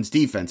Dolphins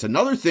defense.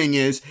 Another thing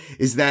is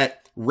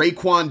that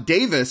Raekwon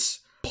Davis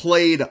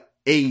played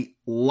a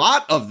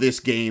lot of this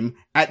game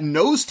at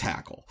nose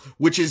tackle,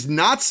 which is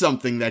not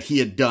something that he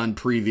had done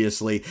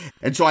previously.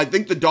 And so I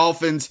think the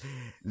Dolphins,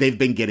 they've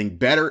been getting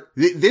better.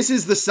 This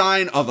is the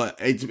sign of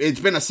it's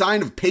been a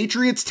sign of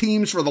Patriots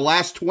teams for the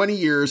last 20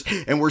 years.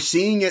 And we're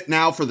seeing it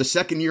now for the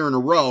second year in a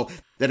row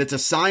that it's a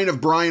sign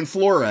of Brian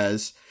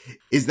Flores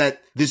is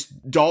that this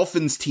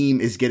Dolphins team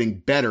is getting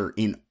better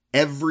in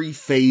every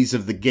phase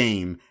of the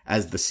game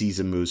as the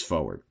season moves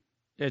forward.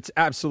 It's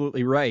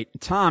absolutely right.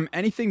 Tom,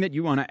 anything that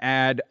you want to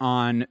add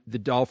on the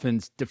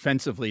Dolphins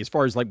defensively as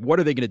far as like what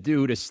are they going to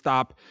do to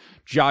stop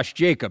Josh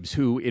Jacobs,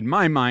 who in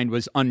my mind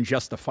was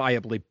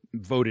unjustifiably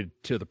voted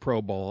to the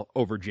Pro Bowl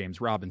over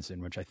James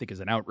Robinson, which I think is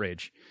an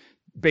outrage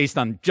based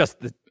on just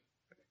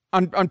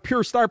on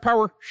pure star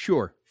power?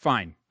 Sure,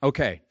 fine.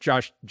 Okay,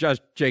 Josh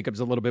Jacobs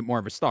a little bit more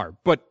of a star.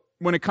 But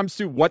when it comes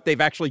to what they've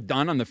actually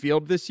done on the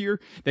field this year,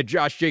 that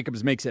Josh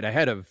Jacobs makes it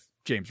ahead of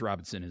James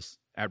Robinson is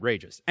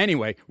outrageous.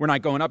 Anyway, we're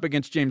not going up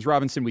against James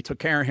Robinson. We took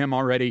care of him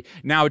already.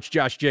 Now it's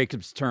Josh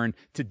Jacobs' turn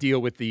to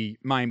deal with the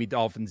Miami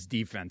Dolphins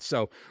defense.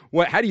 So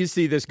how do you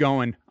see this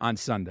going on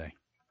Sunday?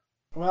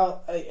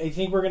 Well, I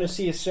think we're going to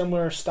see a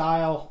similar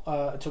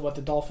style to what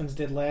the Dolphins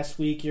did last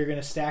week. You're going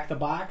to stack the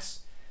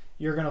box.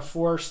 You're going to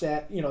force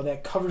that,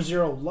 that cover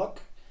zero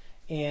look.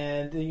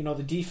 And,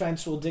 the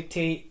defense will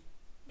dictate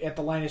at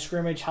the line of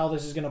scrimmage how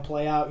this is going to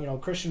play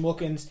out. Christian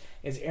Wilkins,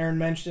 as Aaron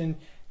mentioned,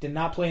 did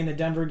not play in the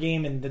Denver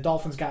game, and the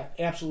Dolphins got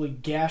absolutely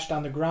gashed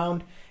on the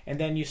ground. And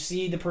then you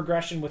see the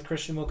progression with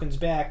Christian Wilkins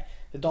back.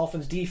 The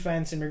Dolphins'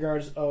 defense in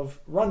regards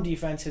of run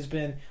defense has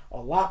been a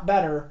lot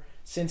better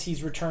since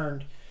he's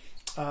returned.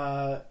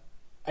 I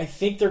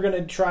think they're going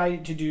to try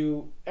to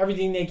do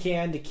everything they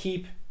can to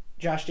keep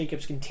Josh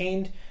Jacobs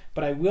contained.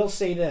 But I will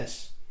say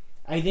this.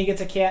 I think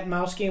it's a cat and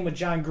mouse game with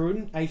John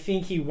Gruden. I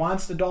think he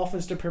wants the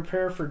Dolphins to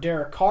prepare for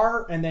Derek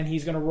Carr, and then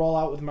he's going to roll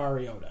out with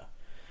Mariota.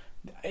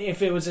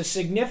 If it was a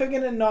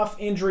significant enough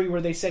injury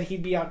where they said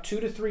he'd be out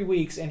 2 to 3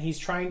 weeks and he's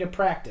trying to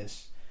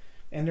practice,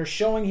 and they're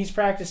showing he's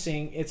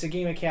practicing, it's a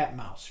game of cat and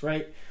mouse,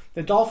 right?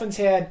 The Dolphins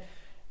had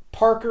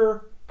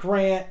Parker,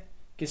 Grant,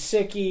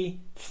 Gesicki,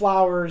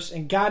 Flowers,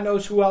 and God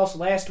knows who else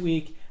last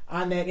week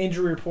on that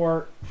injury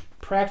report,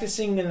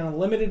 practicing on a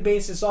limited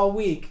basis all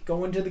week,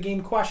 going to the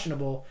game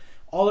questionable.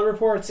 All the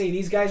reports say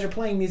these guys are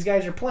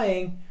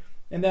playing,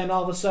 and then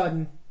all of a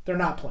sudden they're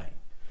not playing.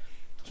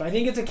 So I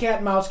think it's a cat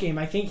and mouse game.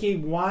 I think he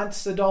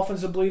wants the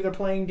Dolphins to believe they're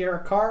playing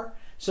Derek Carr,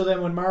 so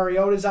then when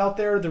Mariota's out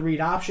there, the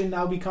read option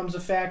now becomes a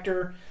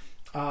factor.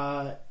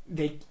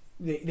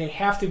 They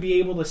have to be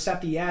able to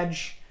set the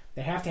edge.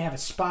 They have to have a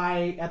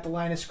spy at the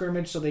line of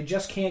scrimmage, so they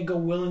just can't go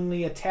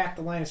willingly attack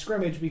the line of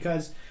scrimmage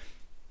because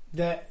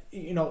the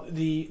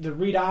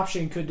read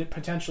option could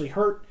potentially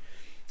hurt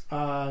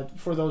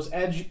for those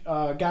edge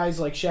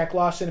guys like Shaq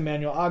Lawson,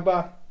 Emmanuel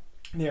Ogbah.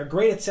 They are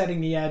great at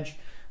setting the edge,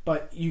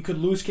 but you could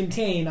lose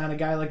contain on a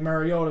guy like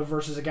Mariota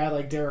versus a guy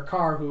like Derek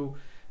Carr, who,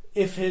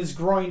 if his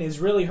groin is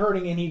really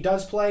hurting and he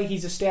does play,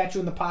 he's a statue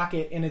in the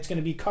pocket, and it's going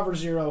to be cover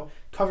zero,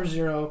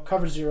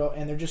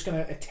 and they're just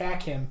going to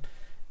attack him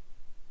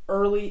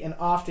early and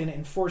often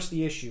and force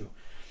the issue.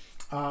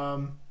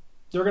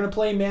 They're going to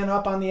play man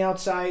up on the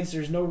outsides.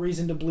 There's no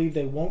reason to believe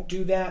they won't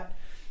do that.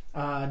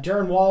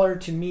 Darren Waller,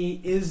 to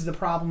me, is the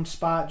problem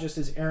spot, just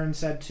as Aaron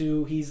said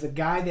too. He's the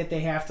guy that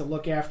they have to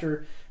look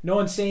after. No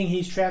one's saying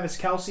he's Travis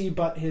Kelce,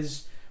 but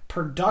his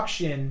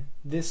production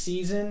this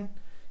season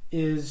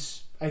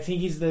is, I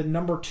think he's the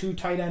number 2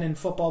 tight end in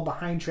football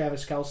behind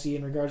Travis Kelce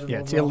in regards to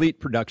it's elite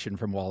production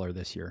from Waller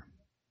this year.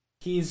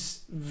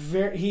 He's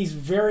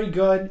very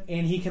good,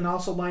 and he can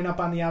also line up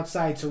on the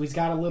outside, so he's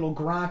got a little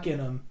Gronk in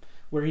him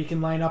where he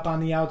can line up on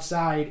the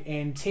outside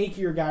and take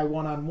your guy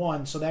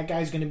one-on-one. So that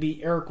guy's going to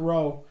be Eric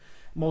Rowe,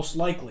 most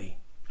likely.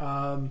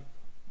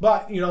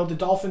 But, the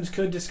Dolphins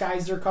could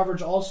disguise their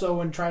coverage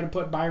also and try to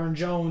put Byron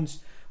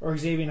Jones or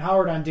Xavier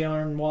Howard on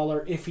Darren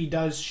Waller if he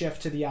does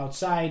shift to the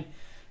outside.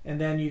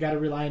 And then you got to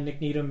rely on Nick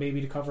Needham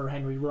maybe to cover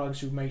Henry Ruggs,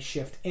 who might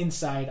shift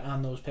inside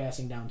on those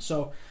passing downs.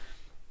 So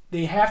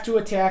they have to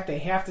attack. They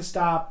have to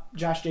stop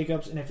Josh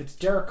Jacobs. And if it's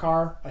Derek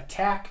Carr,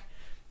 attack.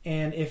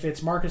 And if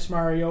it's Marcus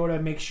Mariota,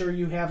 make sure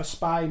you have a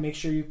spy. Make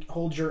sure you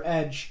hold your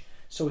edge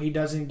so he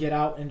doesn't get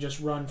out and just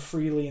run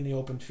freely in the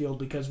open field.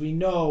 Because we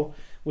know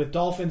with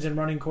Dolphins and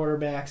running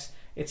quarterbacks,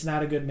 it's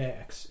not a good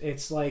mix.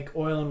 It's like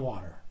oil and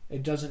water.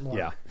 It doesn't work.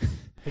 Yeah.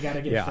 They got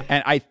to get fit.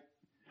 And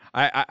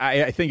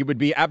I think it would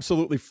be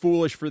absolutely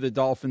foolish for the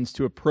Dolphins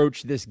to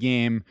approach this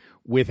game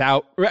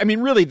without,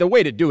 really the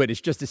way to do it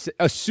is just to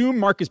assume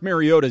Marcus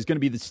Mariota is going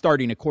to be the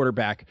starting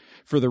quarterback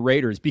for the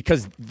Raiders,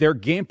 because their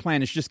game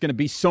plan is just going to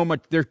be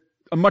they're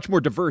a much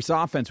more diverse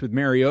offense with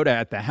Mariota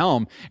at the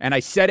helm. And I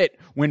said it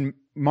when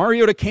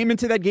Mariota came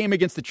into that game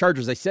against the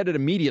Chargers. I said it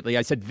immediately.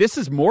 I said, this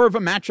is more of a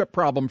matchup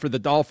problem for the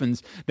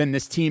Dolphins than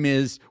this team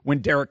is when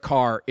Derek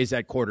Carr is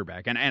at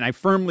quarterback. And I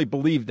firmly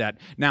believe that.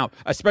 Now,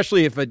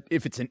 especially if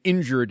it's an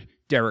injured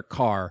Derek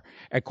Carr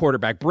at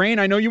quarterback. Brain,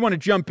 I know you want to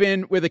jump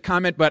in with a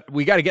comment, but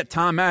we got to get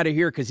Tom out of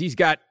here because he's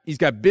got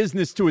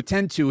business to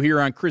attend to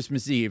here on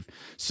Christmas Eve.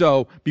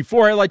 So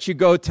before I let you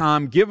go,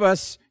 Tom, give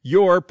us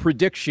your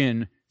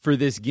prediction for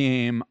this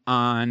game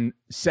on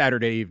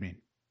Saturday evening.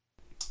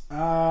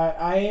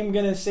 I am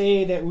going to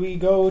say that we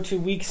go to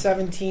Week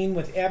 17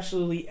 with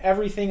absolutely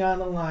everything on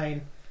the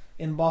line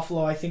in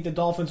Buffalo. I think the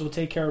Dolphins will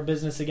take care of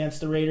business against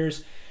the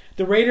Raiders.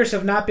 The Raiders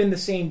have not been the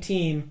same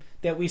team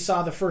that we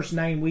saw the first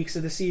 9 weeks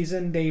of the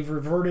season. They've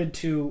reverted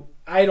to,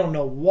 I don't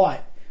know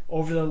what,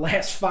 over the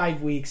last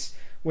 5 weeks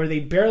where they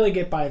barely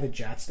get by the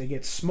Jets. They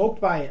get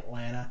smoked by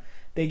Atlanta.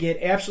 They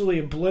get absolutely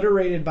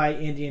obliterated by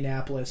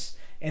Indianapolis.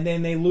 And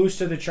then they lose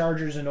to the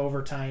Chargers in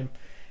overtime.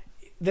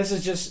 This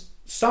is just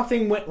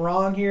something went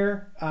wrong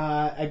here.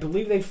 I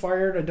believe they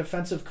fired a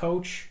defensive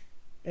coach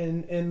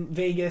in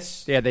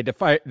Vegas. Yeah, they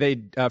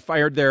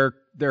fired their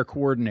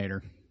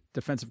coordinator,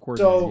 defensive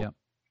coordinator.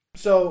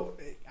 So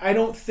I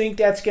don't think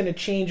that's going to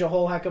change a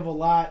whole heck of a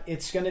lot.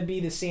 It's going to be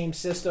the same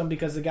system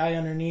because the guy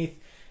underneath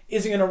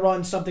isn't going to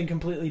run something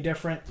completely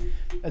different.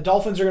 The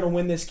Dolphins are going to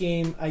win this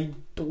game. I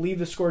believe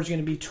the score is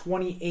going to be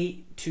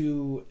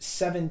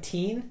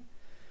 28-17.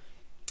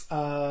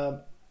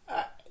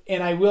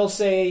 And I will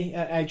say,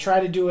 I try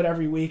to do it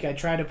every week. I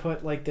try to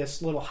put like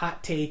this little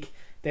hot take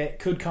that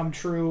could come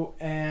true.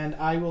 And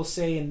I will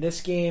say in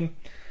this game,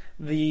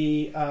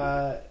 the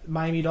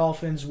Miami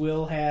Dolphins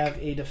will have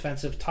a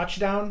defensive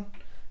touchdown.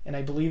 And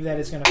I believe that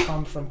is going to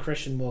come from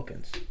Christian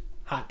Wilkins.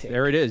 Hot take.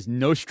 There it is.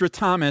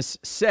 Nostradamus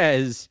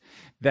says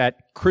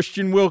that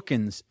Christian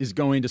Wilkins is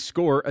going to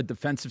score a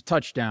defensive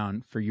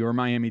touchdown for your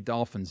Miami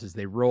Dolphins as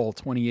they roll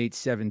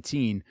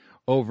 28-17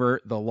 over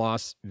the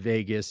Las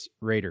Vegas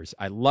Raiders.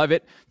 I love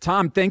it.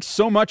 Tom, thanks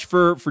so much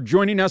for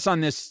joining us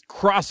on this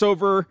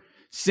crossover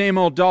Same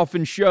Old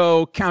Dolphin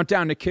Show,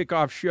 Countdown to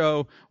Kickoff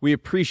Show. We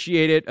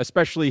appreciate it,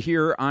 especially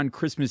here on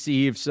Christmas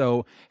Eve.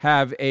 So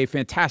have a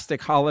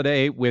fantastic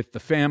holiday with the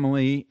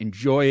family.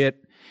 Enjoy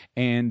it.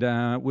 And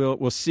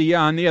we'll see you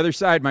on the other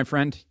side, my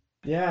friend.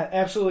 Yeah,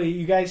 absolutely.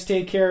 You guys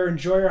take care.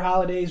 Enjoy your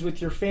holidays with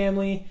your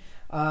family.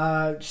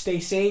 Stay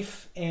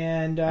safe,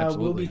 and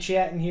we'll be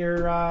chatting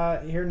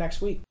here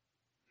next week.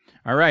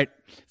 All right.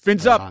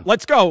 Fins up.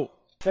 Let's go.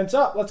 Fins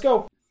up. Let's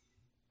go.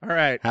 All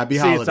right. Happy See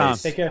holidays. You, Tom.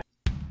 Take care.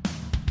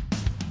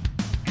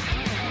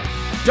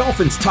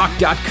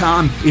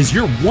 DolphinsTalk.com is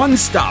your one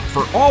stop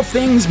for all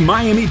things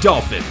Miami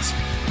Dolphins.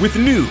 With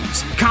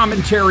news,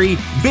 commentary,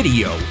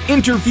 video,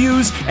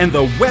 interviews, and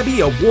the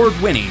Webby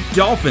Award-winning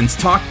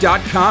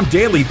DolphinsTalk.com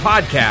daily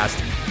podcast,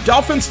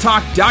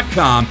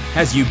 DolphinsTalk.com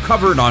has you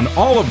covered on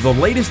all of the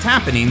latest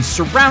happenings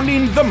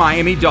surrounding the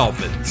Miami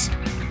Dolphins.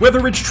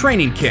 Whether it's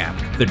training camp,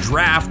 the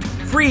draft,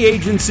 free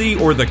agency,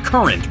 or the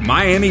current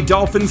Miami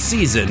Dolphins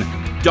season,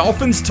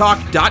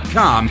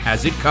 DolphinsTalk.com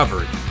has it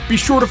covered. Be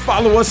sure to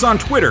follow us on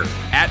Twitter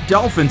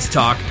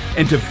 @DolphinsTalk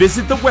and to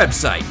visit the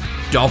website,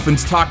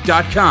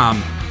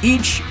 DolphinsTalk.com,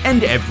 each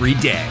and every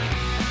day.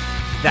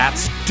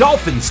 That's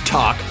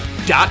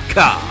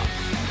DolphinsTalk.com.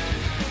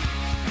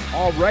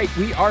 All right,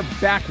 we are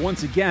back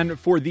once again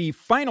for the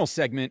final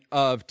segment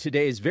of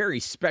today's very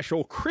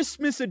special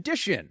Christmas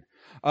edition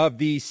of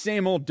the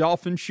Same Old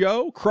Dolphin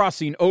Show,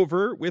 crossing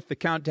over with the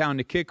Countdown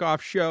to Kickoff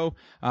Show.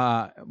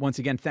 Once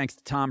again, thanks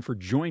to Tom for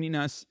joining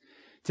us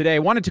today. I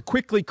wanted to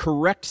quickly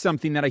correct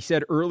something that I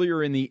said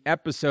earlier in the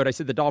episode. I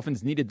said the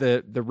Dolphins needed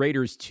the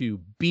Raiders to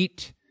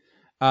beat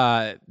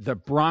the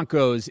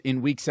Broncos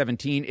in Week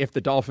 17 if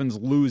the Dolphins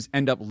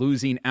end up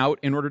losing out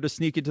in order to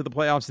sneak into the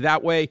playoffs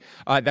that way.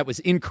 That was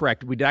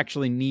incorrect. We'd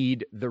actually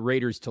need the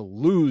Raiders to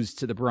lose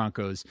to the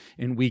Broncos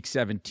in Week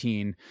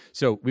 17.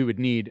 So we would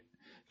need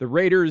the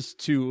Raiders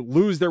to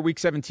lose their Week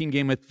 17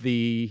 game with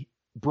the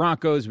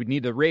Broncos. We'd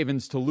need the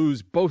Ravens to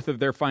lose both of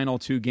their final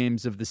 2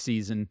 games of the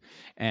season.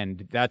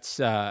 And that's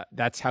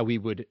how we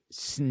would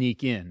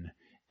sneak in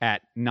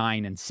at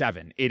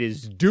 9-7. It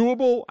is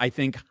doable. I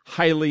think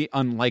highly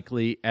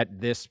unlikely at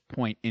this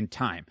point in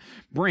time.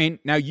 Brain,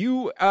 now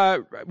you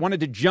wanted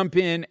to jump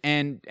in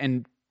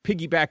and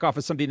piggyback off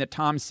of something that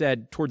Tom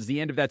said towards the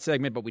end of that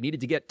segment, but we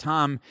needed to get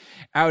Tom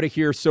out of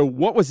here. So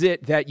what was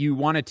it that you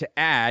wanted to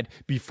add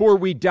before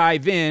we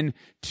dive in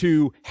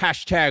to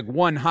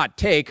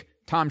 #OneHotTake?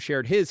 Tom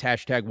shared his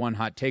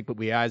 #OneHotTake, but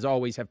we, as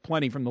always, have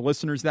plenty from the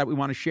listeners that we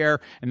want to share.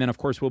 And then, of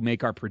course, we'll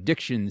make our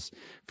predictions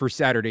for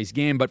Saturday's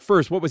game. But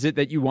first, what was it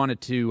that you wanted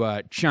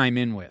to chime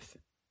in with?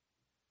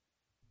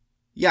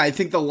 Yeah, I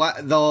think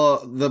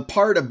the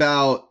part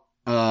about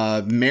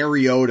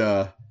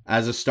Mariota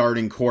as a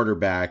starting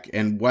quarterback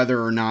and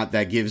whether or not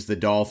that gives the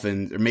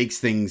Dolphins or makes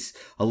things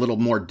a little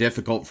more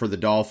difficult for the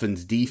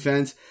Dolphins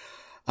defense,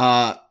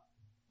 I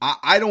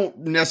don't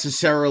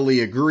necessarily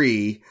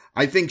agree.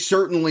 I think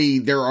certainly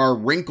there are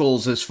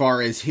wrinkles as far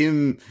as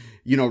him,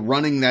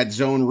 running that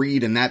zone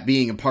read and that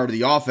being a part of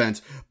the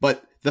offense.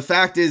 But the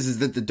fact is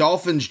that the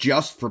Dolphins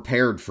just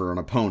prepared for an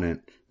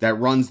opponent that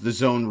runs the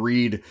zone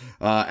read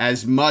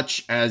as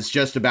much as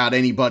just about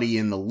anybody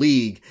in the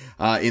league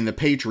in the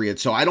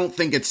Patriots. So I don't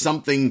think it's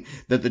something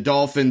that the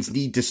Dolphins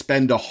need to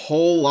spend a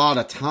whole lot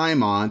of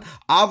time on.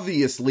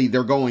 Obviously,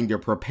 they're going to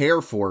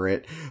prepare for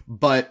it,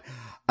 but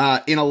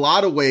in a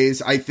lot of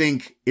ways, I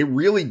think it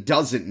really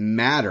doesn't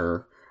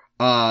matter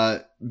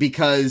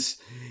because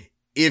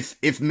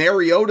if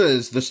Mariota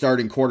is the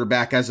starting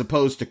quarterback as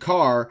opposed to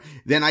Carr,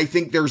 then I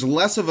think there's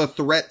less of a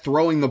threat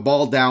throwing the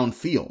ball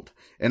downfield.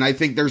 And I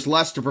think there's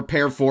less to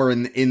prepare for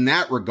in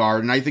that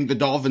regard. And I think the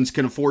Dolphins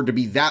can afford to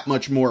be that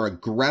much more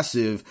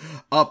aggressive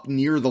up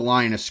near the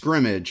line of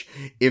scrimmage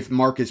if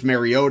Marcus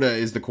Mariota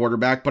is the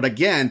quarterback. But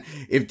again,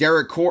 if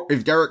Derek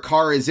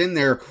Carr is in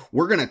there,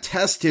 we're going to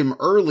test him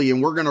early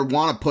and we're going to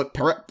want to put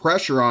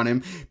pressure on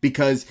him,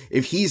 because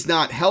if he's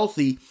not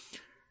healthy,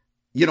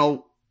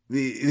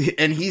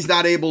 and he's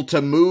not able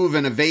to move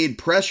and evade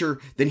pressure,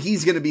 then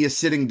he's going to be a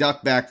sitting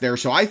duck back there.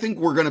 So I think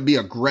we're going to be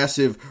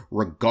aggressive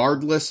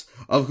regardless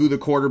of who the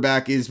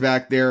quarterback is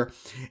back there.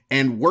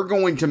 And we're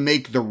going to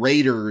make the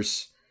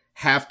Raiders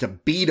have to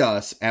beat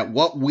us at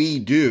what we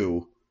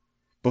do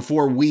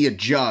before we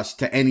adjust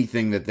to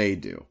anything that they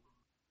do.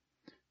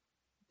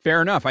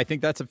 Fair enough. I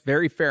think that's a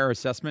very fair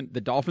assessment.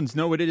 The Dolphins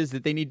know what it is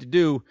that they need to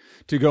do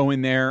to go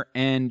in there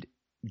and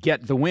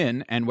get the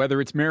win. And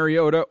whether it's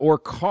Mariota or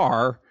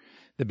Carr,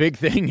 the big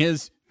thing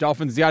is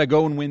Dolphins got to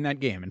go and win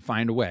that game and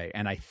find a way.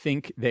 And I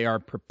think they are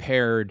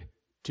prepared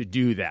to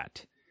do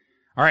that.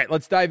 All right,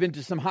 let's dive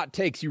into some hot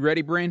takes. You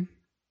ready, Brain?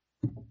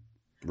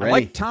 Ready. I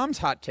like Tom's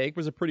hot take.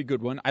 Was a pretty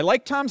good one. I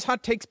like Tom's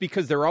hot takes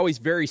because they're always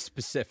very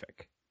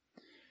specific.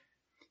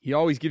 He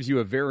always gives you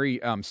a very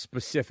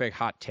specific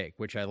hot take,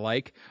 which I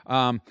like.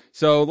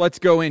 So let's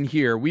go in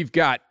here. We've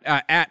got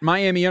at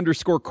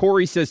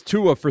Miami_Corey says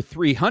Tua for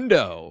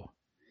 300.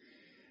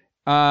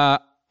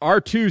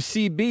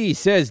 R2CB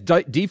says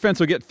defense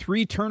will get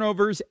 3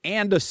 turnovers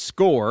and a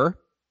score.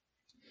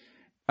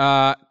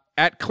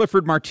 At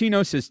Clifford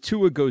Martino says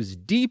Tua goes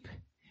deep.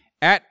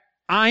 At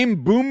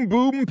I'm Boom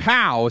Boom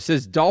Pow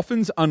says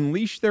Dolphins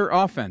unleash their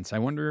offense. I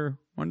wonder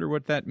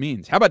what that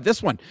means. How about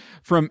this one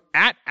from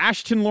at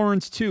Ashton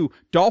Lawrence 2?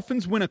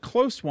 Dolphins win a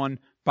close one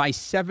by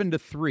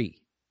 7-3.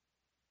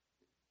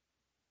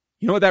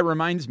 You know what that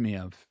reminds me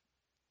of?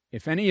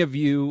 If any of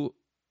you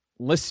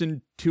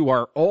listen to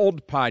our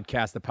old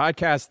podcast, the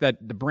podcast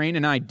that the Brain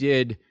and I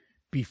did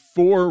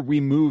before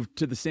we moved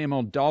to the Same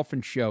Old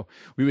Dolphins Show,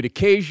 we would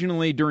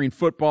occasionally during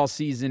football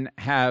season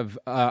have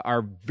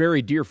our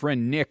very dear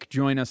friend Nick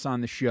join us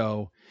on the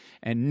show.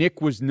 And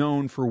Nick was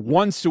known for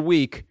once a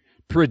week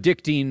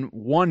predicting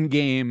one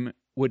game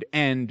would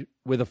end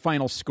with a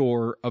final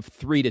score of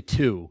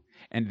 3-2.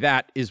 And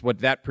that is what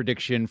that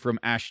prediction from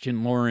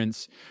Ashton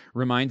Lawrence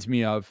reminds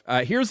me of.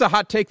 Here's a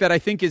hot take that I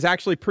think is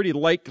actually pretty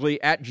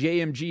likely at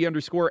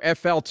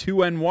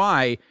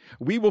JMG_FL2NY.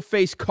 We will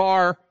face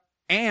Carr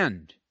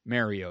and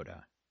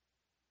Mariota.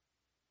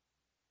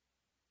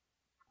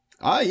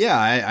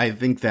 I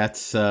think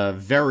that's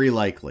very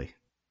likely.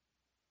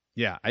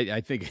 Yeah,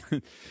 I think,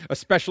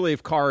 especially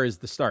if Carr is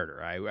the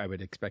starter, I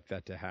would expect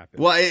that to happen.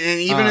 Well,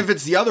 and even if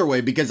it's the other way,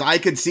 because I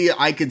could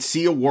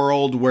see a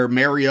world where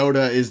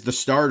Mariota is the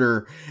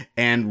starter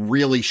and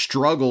really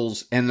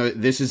struggles, and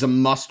this is a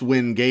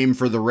must-win game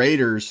for the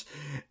Raiders,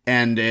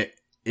 and and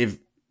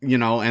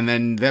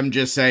then them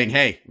just saying,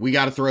 "Hey, we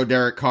got to throw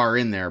Derek Carr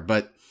in there."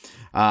 But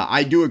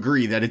I do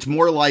agree that it's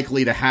more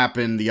likely to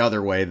happen the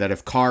other way, that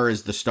if Carr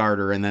is the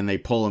starter and then they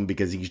pull him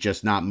because he's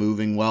just not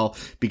moving well,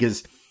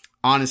 because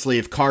honestly,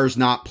 if Carr's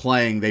not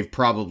playing, they've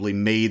probably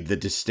made the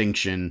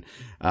distinction.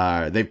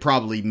 They've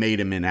probably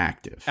made him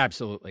inactive.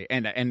 Absolutely.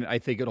 And I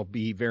think it'll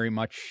be very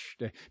much,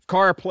 if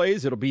Carr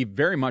plays, it'll be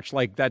very much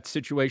like that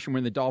situation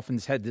when the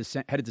Dolphins headed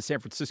to San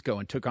Francisco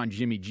and took on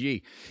Jimmy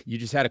G. You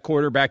just had a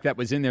quarterback that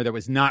was in there that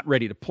was not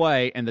ready to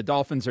play, and the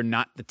Dolphins are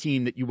not the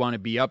team that you want to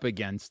be up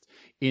against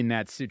in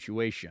that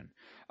situation.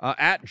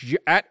 At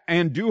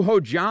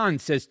Anduho John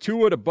says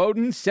Tua to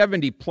Bowden,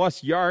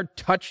 70-plus yard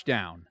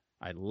touchdown.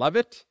 I love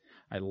it.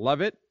 I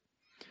love it.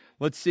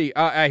 Let's see.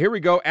 Here we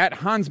go. At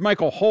Hans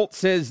Michael Holt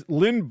says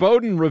Lynn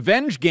Bowden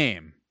revenge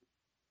game.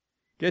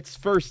 Gets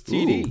first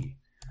TD. Ooh.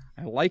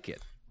 I like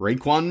it.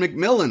 Raekwon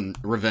McMillan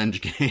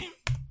revenge game.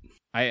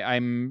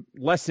 I'm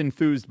less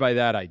enthused by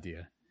that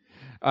idea.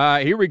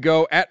 Here we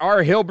go. At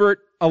R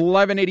Hilbert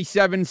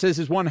 1187 says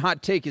his one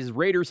hot take is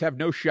Raiders have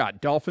no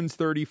shot. Dolphins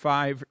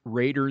 35,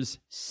 Raiders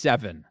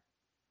 7.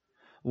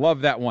 Love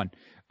that one.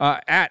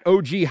 At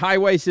OG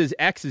Highway says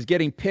X is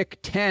getting pick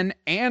 10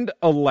 and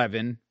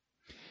 11.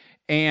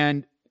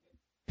 And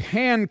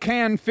Pan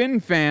Can Fin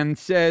Fan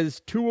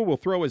says Tua will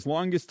throw his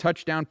longest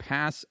touchdown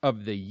pass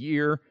of the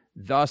year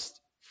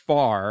thus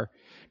far.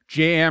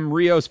 JM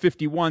Rios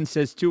 51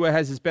 says Tua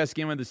has his best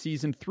game of the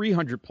season,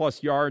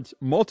 300-plus yards,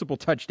 multiple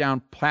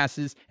touchdown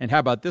passes, and how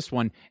about this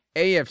one?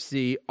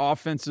 AFC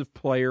Offensive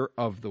Player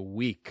of the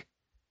Week.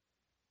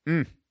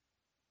 I'm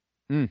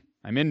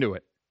into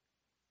it.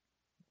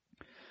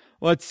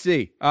 Let's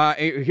see.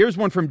 Here's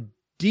one from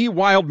D.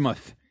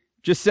 Wildmuth.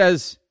 Just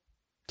says,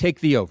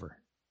 take the over.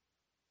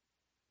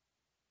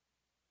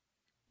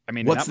 I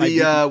mean, what's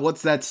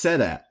that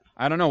set at?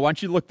 I don't know. Why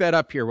don't you look that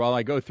up here while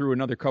I go through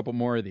another couple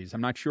more of these?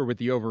 I'm not sure what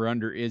the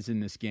over-under is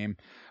in this game.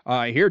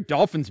 Here,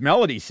 Dolphins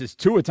Melody says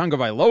Tua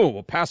Tagovailoa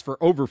will pass for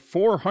over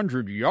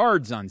 400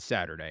 yards on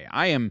Saturday.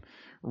 I am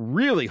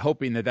really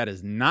hoping that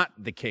is not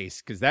the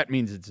case, because that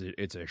means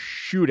it's a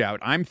shootout.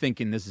 I'm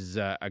thinking this is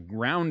a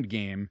ground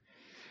game.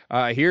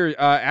 Here,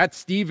 at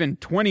Steven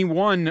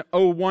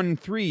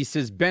 21013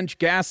 says Bench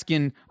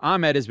Gaskin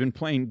Ahmed has been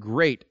playing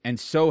great, and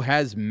so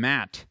has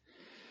Matt.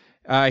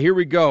 Here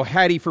we go.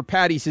 Hattie for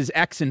Patty says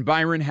X and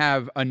Byron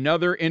have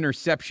another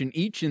interception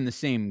each in the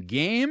same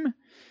game.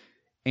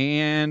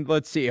 And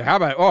let's see. How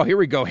about, here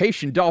we go.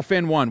 Haitian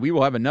Dolphin 1. We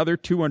will have another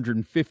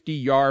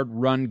 250-yard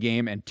run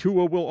game, and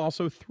Tua will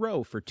also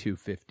throw for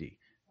 250.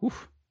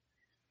 Oof.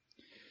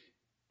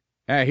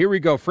 Here we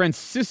go.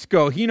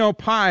 Francisco Hino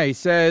Pai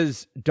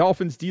says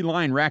Dolphins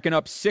D-line racking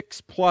up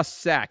 6+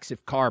 sacks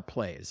if Carr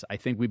plays. I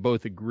think we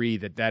both agree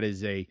that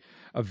is a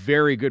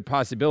very good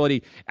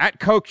possibility. At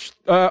Coach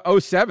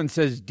 07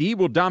 says D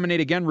will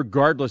dominate again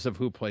regardless of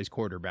who plays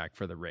quarterback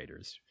for the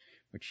Raiders,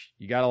 which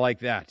you got to like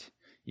that.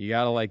 You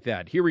got to like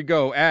that. Here we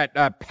go. At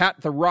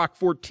Pat the Rock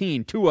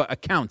 14, Tua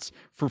accounts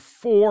for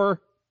 4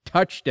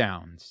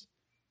 touchdowns.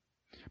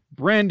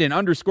 Brandon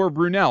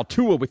 _Brunel,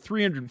 Tua with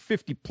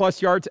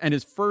 350+ yards and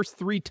his first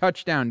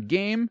 3-touchdown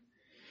game.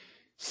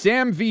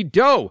 Sam V.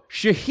 Doe,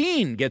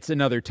 Shaheen gets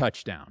another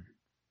touchdown.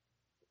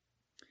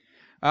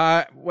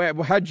 How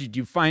did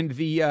you find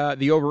the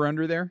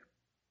over-under there?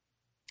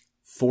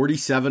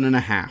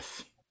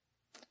 47.5.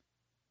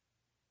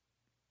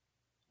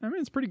 I mean,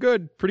 it's pretty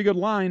good. Pretty good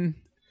line.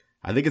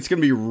 I think it's going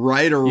to be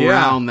right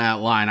around that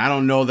line. I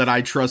don't know that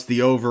I trust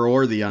the over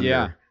or the under.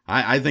 Yeah.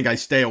 I think I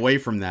stay away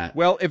from that.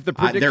 Well, if the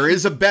prediction... there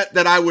is a bet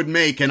that I would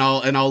make, and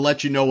I'll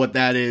let you know what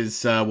that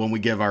is when we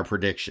give our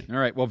prediction. All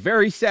right. Well,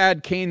 very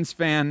sad Canes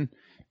fan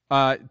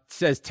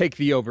says take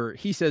the over.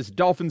 He says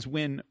Dolphins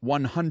win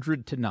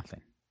 100-0.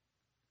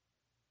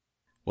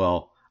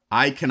 Well,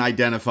 I can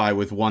identify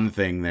with one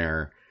thing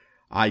there.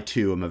 I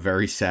too am a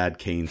very sad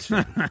Canes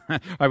fan.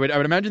 I would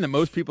imagine that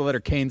most people that are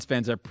Canes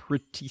fans are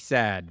pretty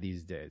sad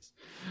these days.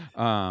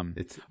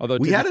 Although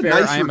we had a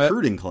nice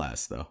recruiting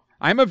class, though.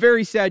 I'm a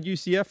very sad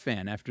UCF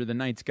fan after the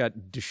Knights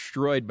got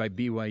destroyed by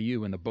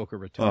BYU in the Boca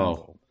Raton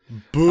Bowl.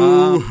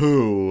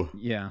 Boo-hoo.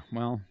 Yeah,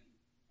 well,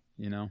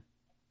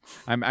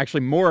 I'm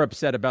actually more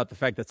upset about the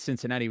fact that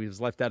Cincinnati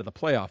was left out of the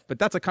playoff. But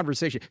that's a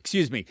conversation.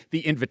 Excuse me,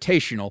 the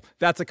Invitational.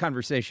 That's a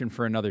conversation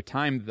for another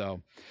time,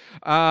 though.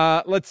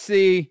 Let's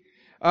see.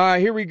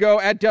 Here we go.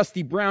 At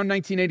Dusty Brown,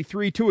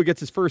 1983, Tua gets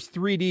his first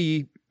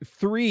 3+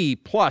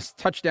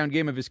 touchdown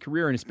game of his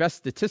career, and his best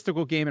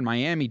statistical game in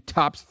Miami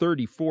tops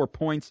 34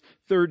 points,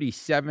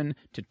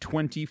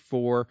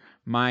 37-24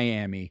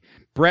 Miami.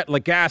 Brett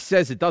Lagasse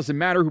says it doesn't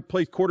matter who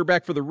plays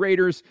quarterback for the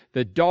Raiders.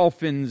 The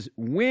Dolphins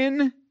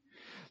win.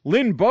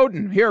 Lynn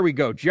Bowden, here we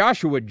go.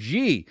 Joshua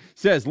G.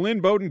 says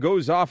Lynn Bowden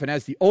goes off and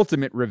has the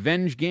ultimate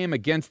revenge game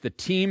against the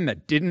team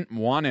that didn't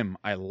want him.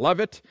 I love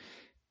it.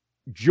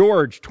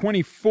 George,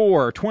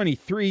 24,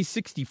 23,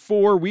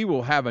 64. We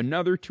will have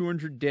another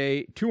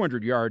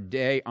 200-yard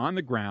day on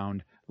the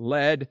ground,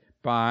 led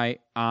by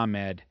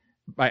Ahmed.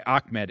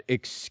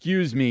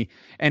 Excuse me.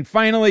 And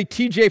finally,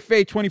 TJ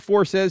Faye,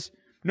 24, says,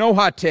 no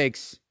hot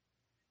takes,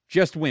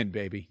 just win,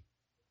 baby.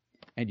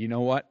 And you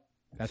know what?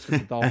 That's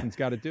what the Dolphins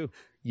got to do.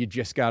 You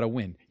just got to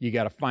win. You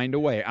got to find a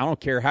way. I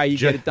don't care how you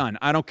get it done.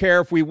 I don't care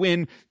if we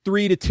win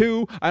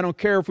 3-2. I don't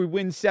care if we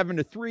win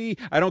 7-3.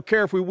 I don't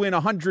care if we win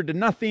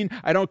 100-0.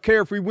 I don't care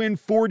if we win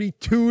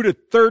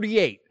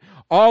 42-38.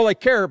 All I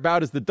care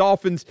about is the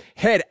Dolphins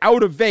head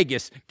out of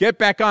Vegas, get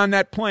back on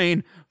that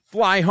plane,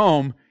 fly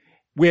home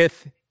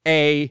with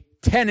a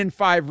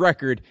 10-5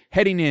 record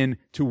heading in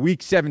to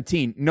Week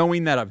 17,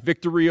 knowing that a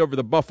victory over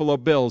the Buffalo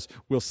Bills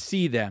will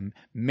see them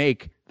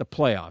make the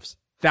playoffs.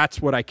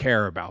 That's what I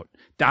care about.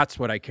 That's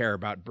what I care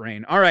about,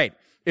 Brain. All right,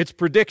 it's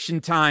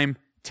prediction time.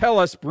 Tell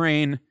us,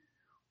 Brain,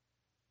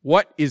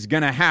 what is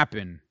going to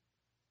happen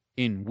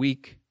in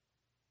Week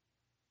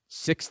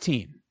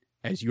 16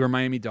 as your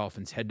Miami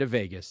Dolphins head to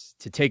Vegas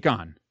to take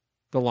on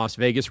the Las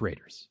Vegas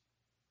Raiders.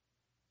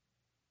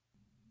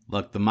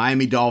 Look, the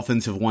Miami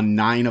Dolphins have won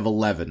 9 of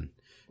 11.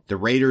 The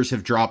Raiders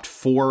have dropped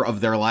 4 of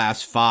their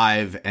last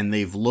 5, and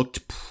they've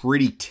looked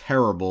pretty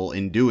terrible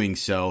in doing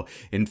so.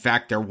 In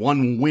fact, their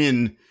one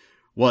win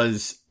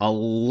was a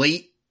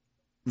late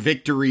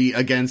victory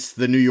against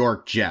the New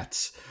York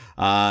Jets.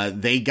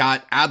 They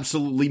got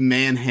absolutely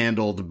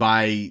manhandled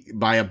by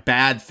a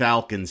bad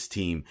Falcons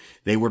team.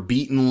 They were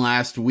beaten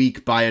last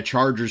week by a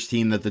Chargers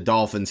team that the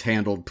Dolphins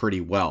handled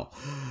pretty well.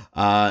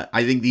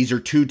 I think these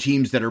are two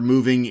teams that are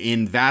moving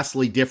in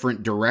vastly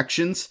different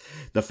directions.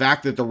 The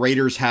fact that the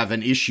Raiders have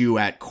an issue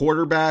at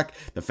quarterback,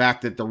 the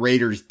fact that the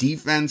Raiders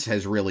defense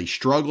has really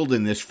struggled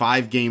in this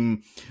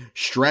 5-game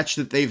stretch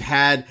that they've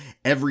had.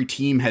 Every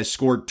team has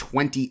scored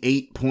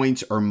 28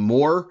 points or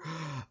more.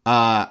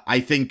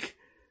 I think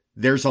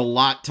there's a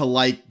lot to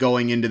like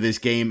going into this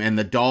game, and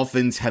the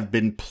Dolphins have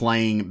been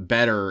playing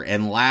better.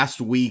 And last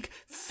week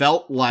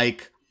felt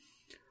like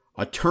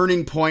a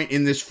turning point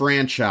in this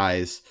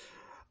franchise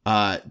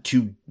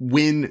to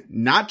win,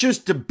 not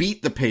just to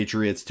beat the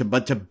Patriots,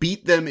 but to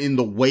beat them in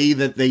the way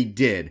that they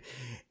did.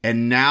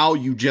 And now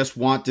you just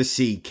want to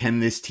see, can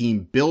this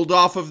team build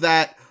off of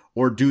that,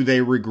 or do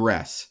they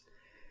regress?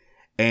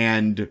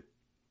 And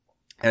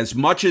as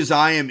much as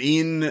I am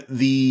in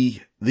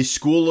the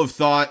school of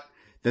thought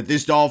that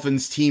this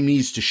Dolphins team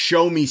needs to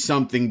show me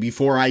something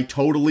before I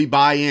totally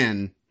buy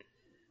in,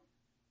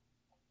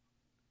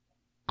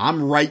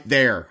 I'm right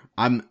there.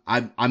 I'm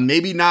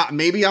maybe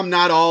I'm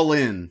not all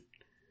in,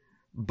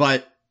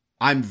 but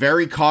I'm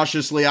very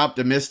cautiously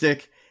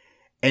optimistic,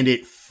 and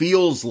it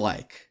feels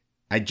like,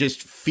 I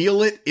just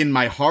feel it in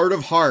my heart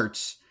of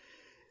hearts,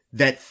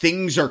 that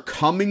things are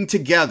coming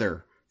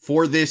together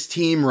for this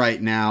team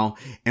right now,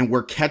 and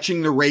we're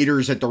catching the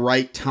Raiders at the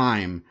right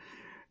time,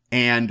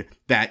 and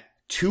that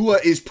Tua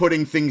is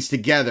putting things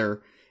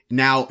together.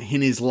 Now,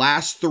 in his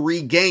last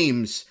 3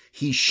 games,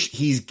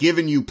 he's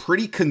given you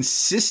pretty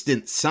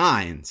consistent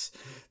signs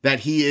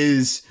that he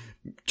is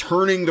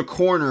turning the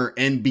corner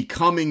and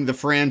becoming the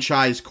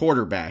franchise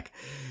quarterback.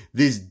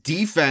 This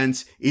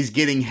defense is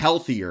getting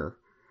healthier,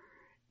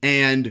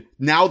 and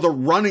now the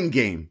running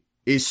game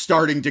is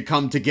starting to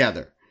come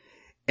together.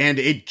 And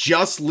it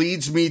just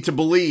leads me to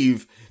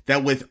believe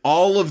that with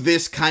all of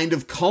this kind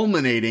of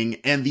culminating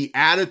and the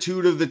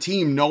attitude of the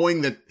team,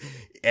 knowing that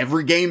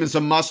every game is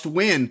a must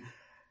win,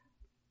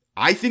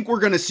 I think we're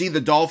going to see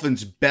the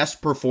Dolphins'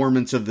 best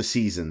performance of the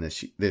season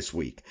this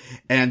week.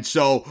 And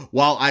so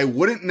while I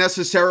wouldn't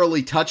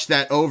necessarily touch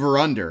that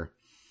over-under,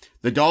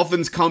 the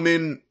Dolphins come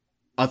in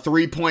a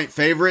 3-point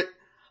favorite.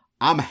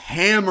 I'm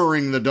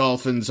hammering the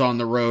Dolphins on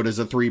the road as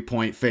a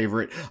 3-point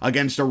favorite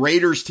against a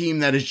Raiders team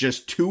that is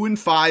just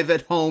 2-5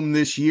 at home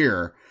this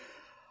year.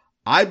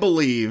 I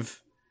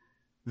believe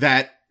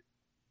that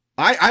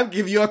I'll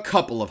give you a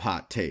couple of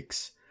hot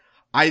takes.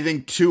 I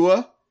think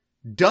Tua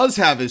does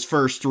have his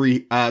first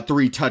three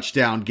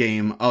touchdown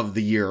game of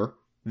the year,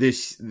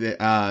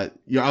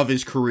 of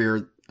his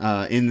career,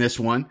 in this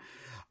one.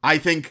 I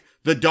think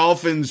the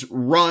Dolphins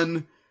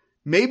run,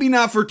 maybe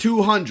not for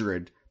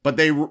 200, but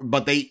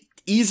they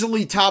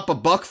easily top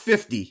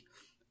 $150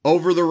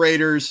 over the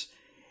Raiders,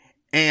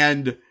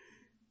 and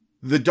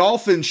the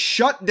Dolphins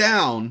shut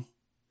down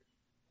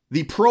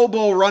the Pro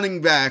Bowl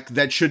running back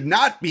that should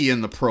not be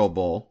in the Pro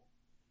Bowl,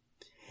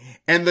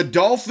 and the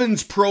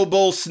Dolphins' Pro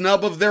Bowl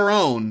snub of their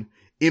own,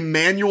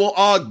 Emmanuel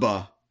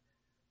Ogbah,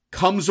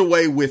 comes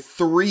away with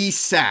 3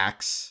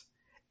 sacks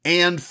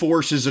and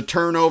forces a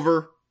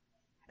turnover.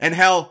 And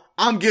hell,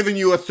 I'm giving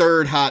you a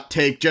third hot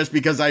take just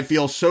because I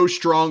feel so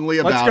strongly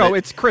about it. Let's go.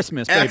 It's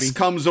Christmas, baby. X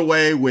comes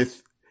away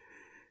with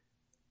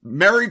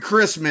Merry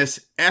Christmas.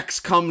 X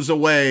comes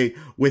away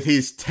with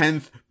his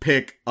 10th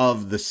pick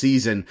of the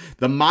season.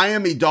 The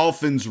Miami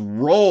Dolphins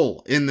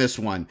roll in this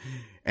one.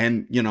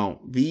 And,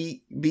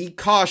 be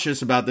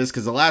cautious about this,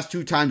 because the last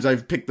 2 times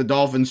I've picked the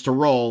Dolphins to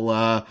roll,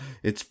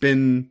 it's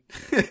been,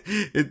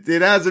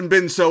 it hasn't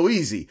been so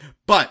easy.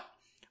 But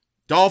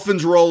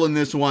Dolphins roll in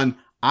this one.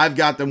 I've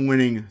got them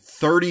winning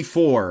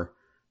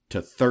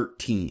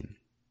 34-13.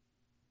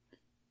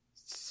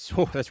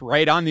 So that's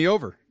right on the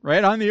over.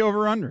 Right on the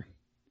over-under.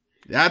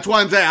 That's why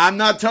I'm saying I'm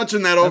not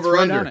touching that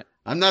over-under. Right on it.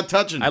 I'm not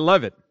touching it. I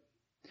love it.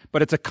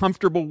 But it's a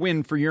comfortable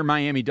win for your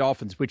Miami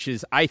Dolphins, which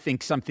is, I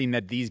think, something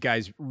that these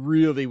guys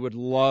really would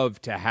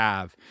love to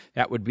have.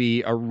 That would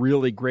be a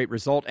really great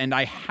result. And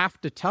I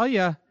have to tell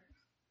you,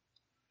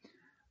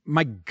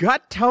 my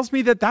gut tells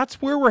me that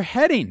that's where we're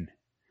heading.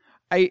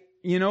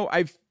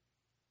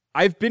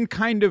 I've been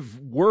kind of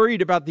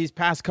worried about these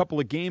past couple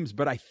of games,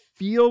 but I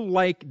feel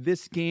like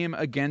this game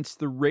against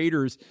the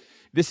Raiders,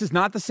 this is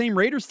not the same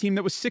Raiders team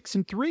that was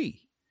 6-3.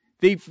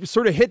 They've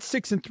sort of hit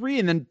 6-3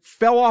 and then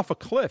fell off a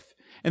cliff.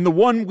 And the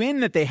one win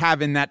that they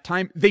have in that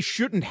time, they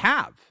shouldn't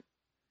have.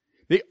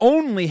 They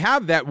only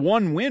have that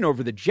one win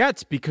over the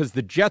Jets because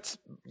the Jets,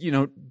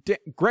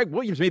 Greg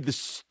Williams made the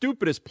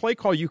stupidest play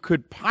call you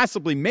could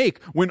possibly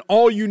make when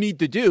all you need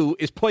to do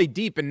is play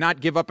deep and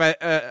not give up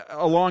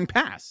a long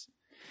pass.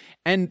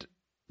 And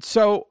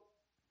so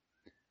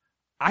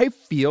I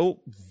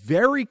feel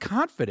very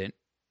confident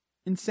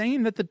in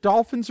saying that the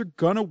Dolphins are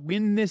going to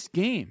win this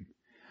game.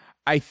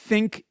 I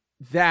think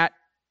that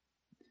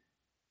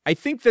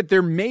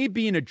there may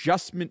be an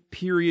adjustment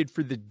period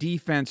for the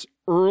defense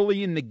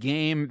early in the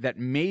game, that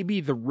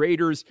maybe the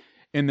Raiders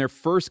in their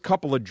first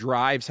couple of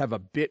drives have a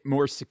bit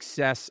more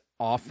success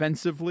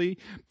offensively,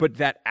 but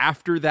that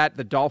after that,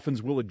 the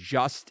Dolphins will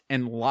adjust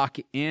and lock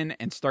in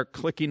and start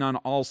clicking on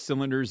all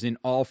cylinders in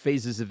all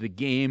phases of the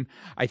game.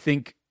 I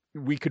think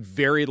we could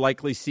very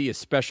likely see a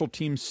special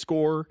teams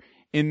score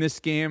in this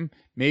game.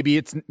 Maybe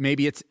it's Jakeem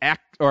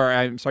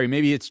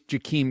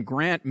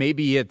Grant.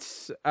 Maybe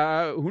it's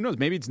who knows?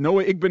 Maybe it's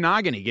Noah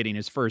Igbenogany getting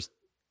his first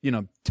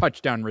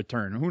touchdown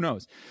return. Who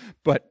knows?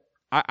 But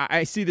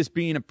I see this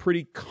being a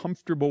pretty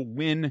comfortable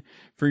win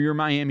for your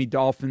Miami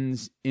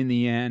Dolphins in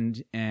the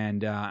end,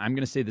 and I'm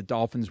going to say the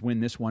Dolphins win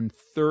this one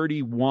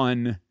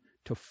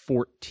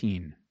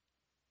 31-14.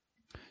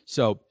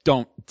 So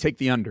don't take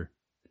the under.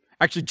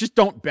 Actually, just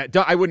don't bet.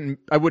 I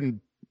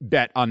wouldn't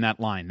bet on that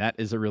line. That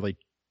is a really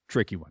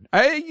tricky one.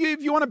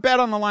 If you want to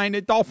bet on the line,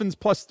 Dolphins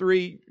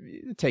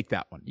 +3, take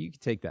that one. You can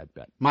take that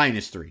bet.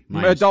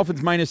 -3.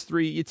 Dolphins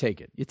 -3, you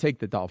take it. You take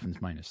the Dolphins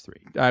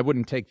 -3. I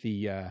wouldn't take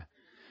the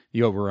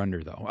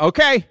over-under, though.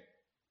 Okay,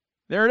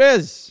 there it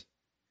is.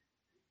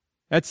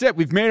 That's it.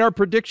 We've made our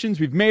predictions.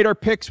 We've made our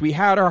picks. We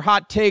had our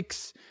hot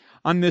takes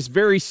on this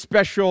very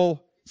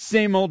special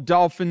Same Old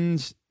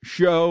Dolphins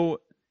Show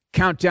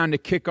Countdown to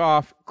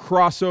Kickoff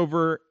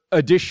crossover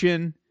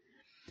edition.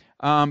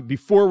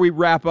 Before we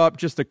wrap up,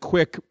 just a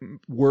quick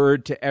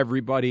word to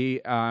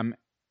everybody. And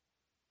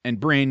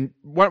Brain,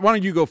 why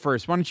don't you go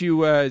first? Why don't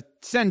you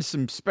send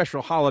some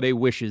special holiday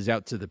wishes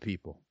out to the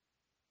people?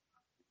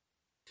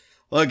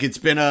 Look, it's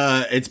been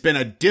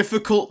a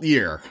difficult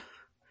year,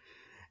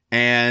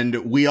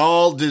 and we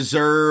all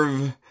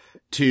deserve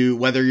to,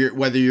 whether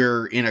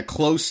you're in a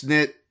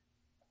close-knit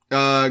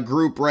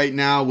group right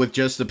now with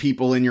just the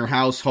people in your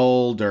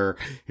household, or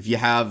if you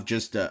have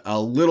just a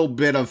little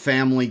bit of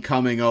family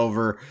coming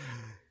over,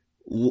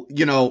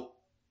 you know,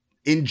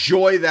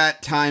 enjoy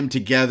that time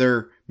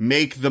together,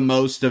 make the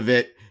most of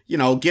it. You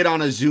know, get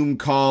on a Zoom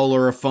call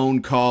or a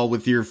phone call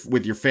with your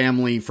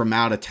family from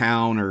out of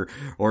town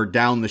or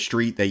down the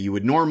street that you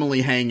would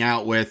normally hang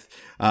out with,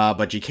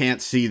 but you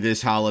can't see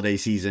this holiday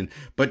season.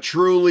 But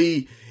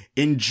truly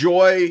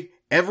enjoy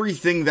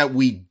everything that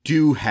we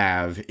do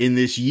have in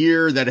this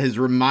year that has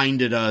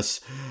reminded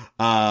us,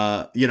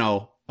 you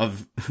know,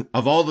 of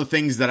all the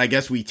things that I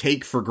guess we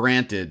take for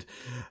granted,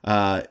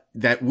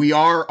 that we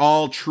are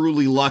all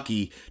truly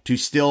lucky to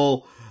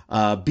still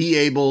be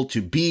able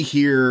to be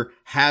here,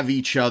 have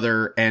each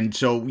other. And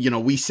so, you know,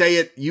 we say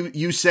it,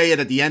 you say it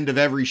at the end of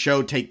every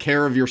show, take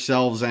care of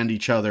yourselves and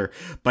each other.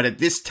 But at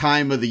this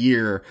time of the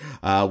year,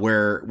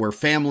 where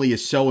family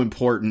is so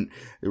important,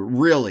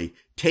 really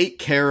take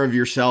care of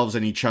yourselves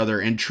and each other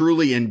and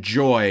truly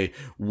enjoy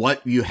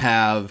what you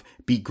have,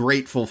 be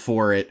grateful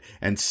for it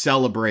and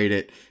celebrate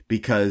it,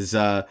 because,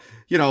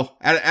 you know,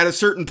 at a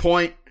certain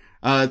point,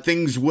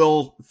 things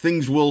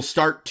will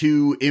start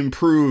to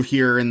improve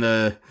here in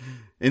the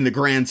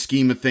grand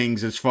scheme of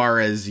things, as far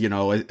as, you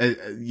know,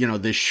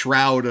 this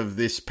shroud of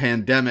this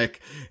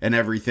pandemic and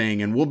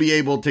everything. And we'll be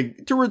able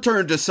to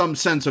return to some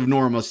sense of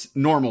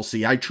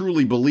normalcy. I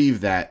truly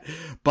believe that.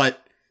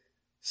 But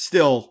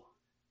still,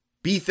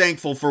 be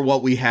thankful for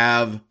what we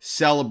have,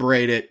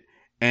 celebrate it,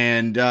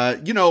 and,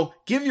 you know,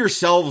 give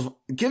yourself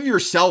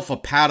a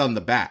pat on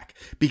the back,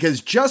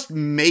 because just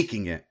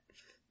making it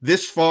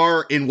this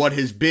far in what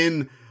has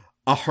been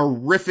a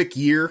horrific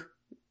year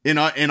in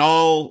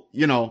all,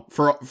 you know,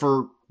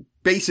 for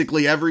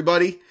basically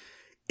everybody,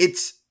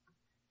 it's,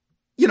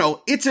 you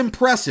know, it's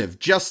impressive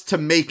just to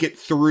make it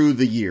through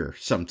the year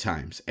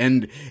sometimes.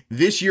 And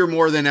this year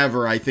more than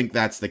ever, I think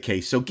that's the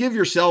case. So give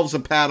yourselves a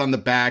pat on the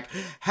back,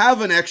 have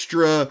an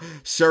extra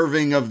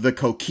serving of the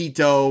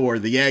coquito or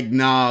the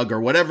eggnog or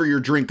whatever your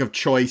drink of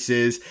choice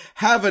is,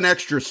 have an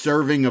extra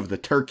serving of the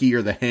turkey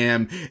or the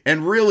ham,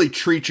 and really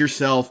treat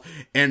yourself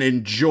and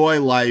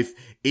enjoy life,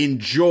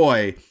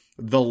 enjoy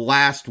the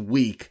last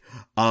week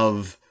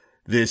of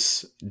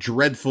this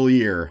dreadful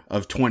year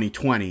of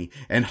 2020.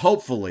 And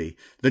hopefully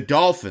the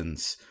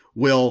Dolphins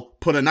will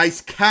put a nice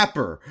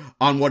capper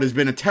on what has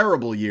been a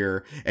terrible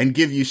year and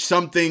give you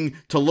something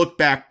to look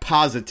back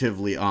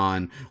positively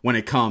on when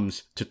it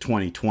comes to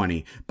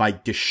 2020 by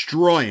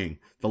destroying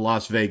the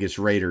Las Vegas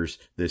Raiders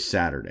this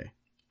Saturday.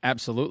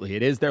 Absolutely.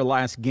 It is their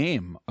last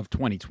game of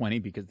 2020,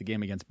 because the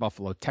game against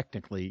Buffalo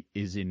technically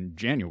is in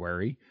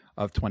January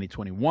of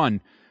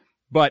 2021.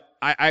 But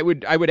I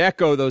would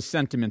echo those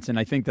sentiments, and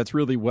I think that's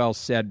really well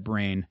said,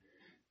 Brain.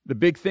 The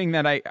big thing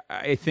that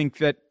I think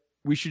that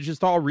we should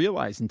just all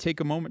realize and take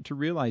a moment to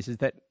realize is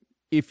that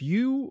if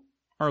you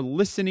are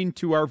listening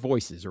to our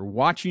voices or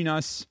watching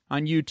us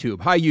on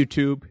YouTube, hi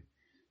YouTube,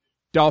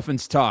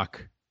 Dolphins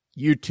Talk,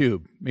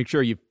 YouTube, make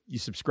sure you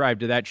subscribe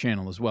to that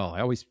channel as well.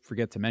 I always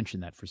forget to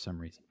mention that for some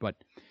reason.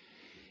 But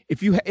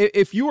if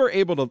you are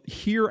able to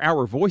hear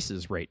our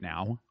voices right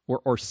now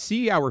or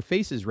see our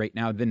faces right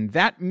now, then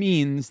that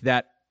means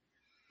that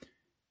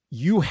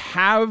you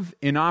have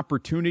an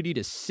opportunity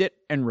to sit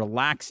and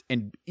relax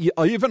and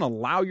even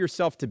allow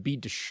yourself to be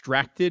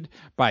distracted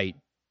by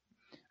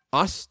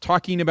us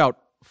talking about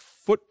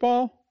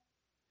football.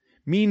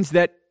 Means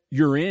that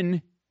you're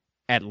in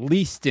at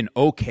least an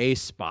okay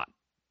spot.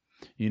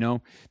 You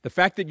know, the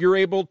fact that you're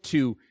able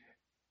to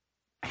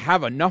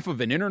have enough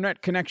of an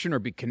internet connection or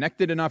be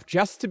connected enough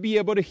just to be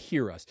able to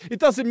hear us. It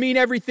doesn't mean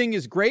everything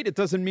is great. It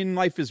doesn't mean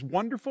life is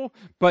wonderful,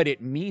 but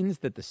it means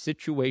that the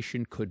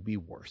situation could be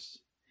worse.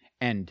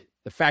 And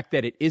the fact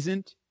that it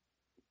isn't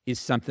is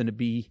something to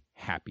be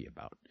happy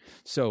about.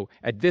 So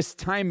at this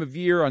time of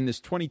year, on this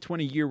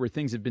 2020 year where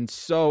things have been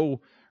so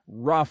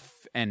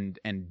rough and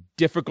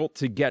difficult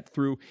to get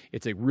through,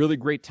 it's a really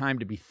great time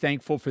to be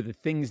thankful for the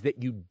things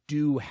that you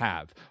do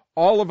have.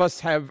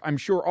 I'm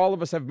sure all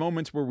of us have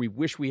moments where we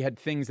wish we had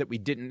things that we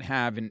didn't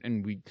have,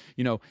 and we,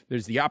 you know,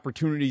 there's the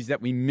opportunities that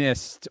we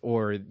missed,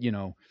 or, you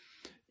know,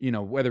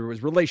 whether it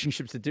was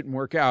relationships that didn't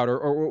work out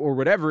or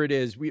whatever it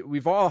is,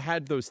 we've all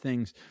had those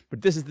things,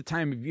 but this is the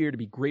time of year to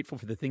be grateful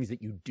for the things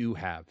that you do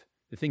have,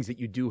 the things that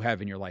you do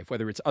have in your life,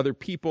 whether it's other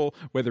people,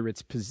 whether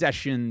it's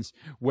possessions,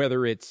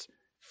 whether it's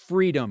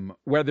freedom,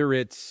 whether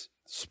it's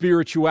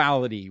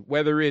spirituality,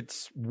 whether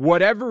it's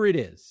whatever it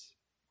is,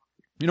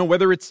 you know,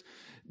 whether it's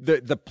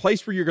the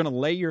place where you're going to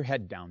lay your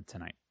head down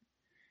tonight.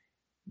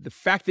 The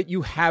fact that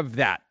you have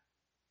that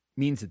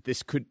means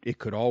that it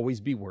could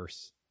always be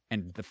worse.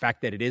 And the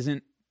fact that it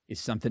isn't is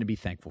something to be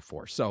thankful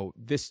for. So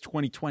this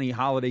 2020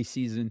 holiday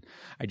season,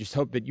 I just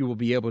hope that you will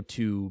be able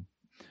to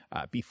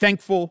Be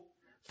thankful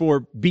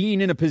for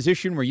being in a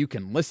position where you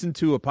can listen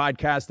to a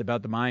podcast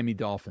about the Miami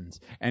Dolphins,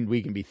 and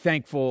we can be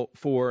thankful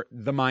for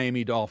the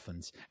Miami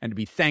Dolphins, and to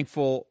be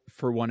thankful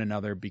for one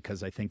another,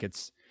 because I think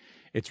it's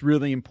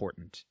really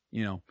important,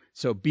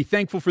 So be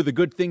thankful for the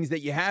good things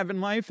that you have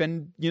in life,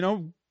 and,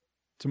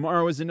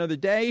 tomorrow is another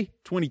day.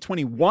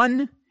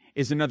 2021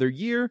 is another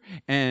year,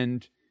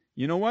 and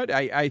you know what?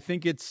 I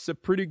think it's a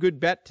pretty good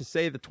bet to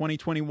say that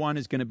 2021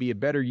 is going to be a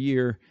better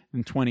year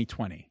than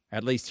 2020.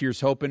 At least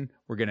here's hoping.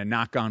 We're going to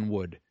knock on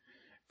wood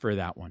for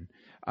that one.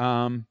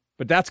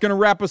 But that's going to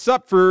wrap us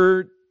up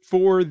for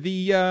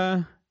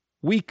the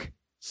Week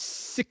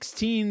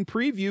 16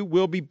 preview.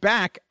 We'll be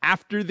back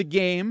after the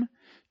game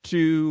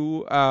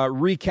to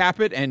recap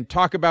it and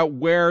talk about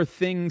where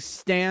things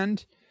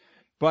stand.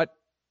 But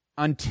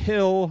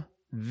until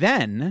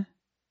then,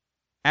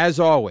 as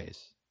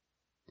always,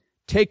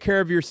 take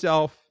care of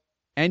yourself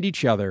and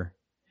each other.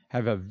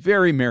 Have a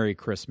very Merry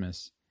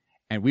Christmas,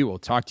 and we will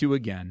talk to you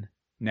again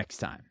next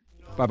time.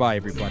 Bye-bye,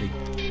 everybody.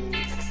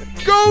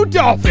 Go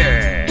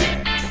Dolphins!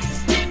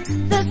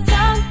 The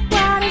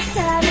Dolphins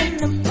having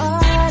a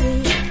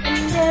party,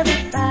 and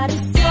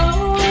everybody's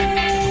going.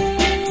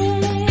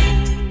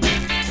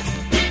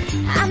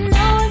 I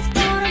know it's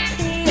gonna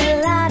be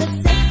a lot of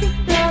sexy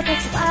girls,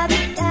 that's why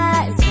the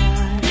guys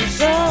are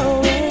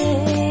showing.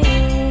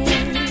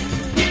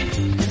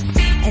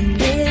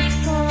 And it's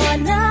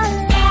gonna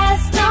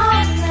last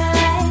all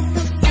night.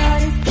 The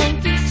party's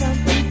gonna keep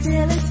jumping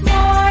till it's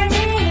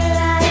morning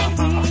light.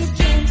 We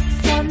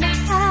drinks on the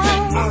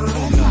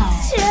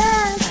house,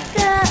 just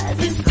 'cause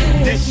it's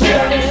This year,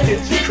 Christmas.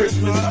 it's your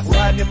Christmas.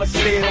 Riding in my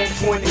sled on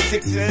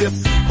 26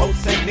 zips. Hope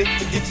St. Nick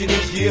forget you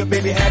this year.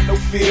 Baby, had no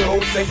fear.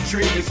 Hope St.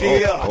 Trick is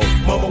here.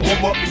 Mama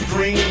warm up in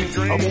green.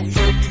 I want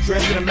turkey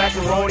dressing and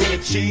macaroni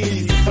and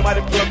cheese.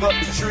 Somebody plug up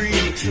the tree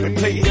and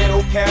play that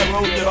old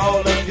carol that all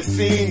of us can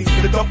sing.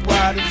 The duck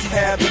riders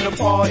having a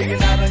party,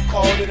 and I done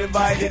called and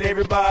invited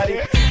everybody.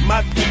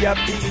 My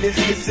VIP list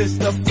consists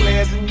of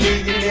players and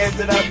millionaires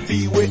that I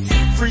be with.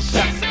 Free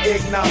shots of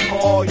eggnog for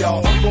all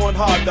y'all. I'm going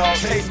hard, dog.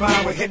 Chase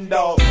mine with hen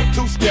dog.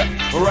 Two-step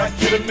right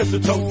to the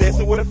mistletoe.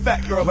 Dancing with a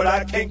fat girl, but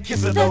I can't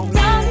kiss her The though.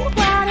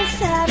 Dolphins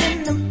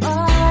having a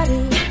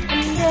party,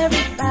 and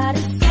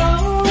everybody's going.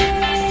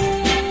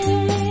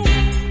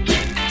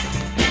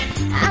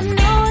 I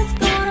know it's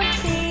gonna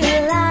be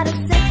a lot of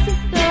sexy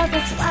girls,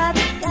 that's why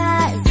the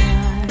guys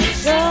are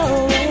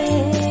showing.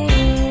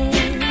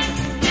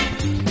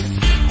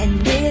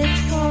 And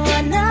it's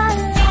gonna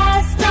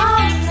last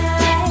all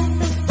night.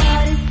 The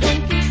party's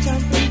gonna keep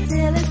jumping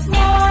till it's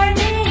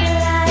morning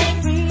light.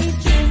 Free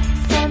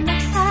drinks on the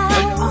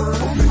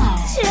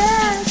house,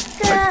 just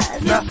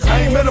 'cause Now,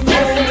 I ain't met a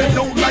person that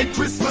don't like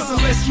Christmas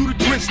unless you the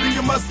Grinch, then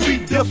you must be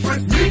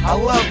different. I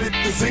love it,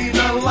 cause ain't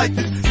nothing like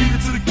it. Give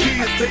it to the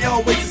kids, they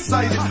always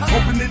excited.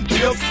 Opening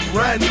gifts,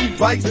 riding new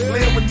bikes,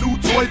 playing with new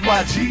toys,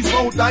 while G's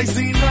roll dice.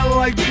 Ain't nothing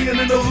like being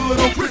in the hood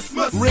on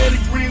Christmas. Red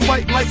and green,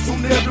 white lights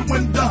on every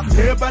window.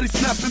 Everybody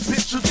snapping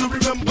pictures to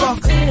remember.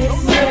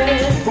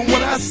 From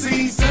what I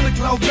seen, Santa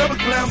Claus never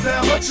climbed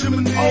down my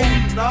chimney. Oh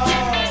no!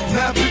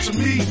 Now picture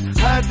me,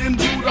 hiding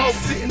Rudolph,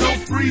 sitting on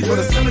sprees with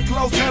a Santa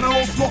Claus hat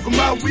on, smoking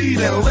my weed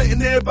and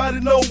letting everybody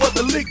know what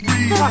the lick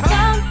reads. The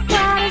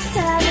Dolphins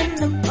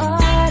having a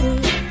party,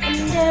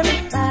 and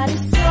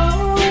everybody's going.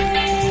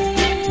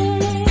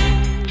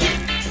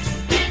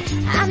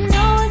 I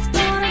know it's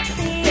gonna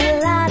be a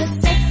lot of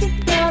sexy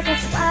girls,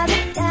 that's why the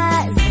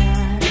guys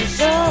are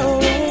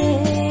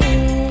showing.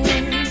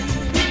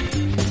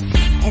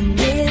 And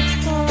it's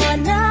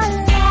gonna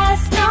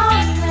last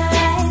all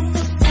night.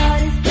 The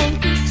party's gonna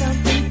keep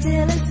jumping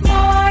till it's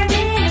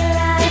morning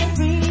light.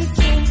 Free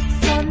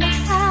drinks on the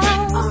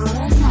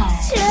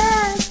house,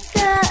 just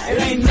 'cause It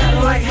ain't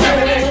nothing like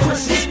having that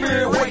Christmas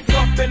spirit. Wake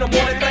up in the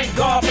morning, thank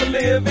God for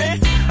living.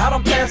 I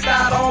done passed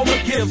out all the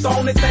gifts. The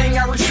only thing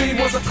I received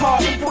was a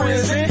call from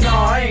prison. No,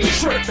 I ain't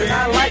tripping.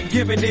 I like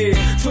giving it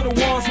to the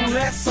ones who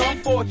less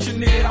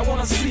unfortunate. I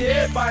wanna see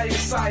everybody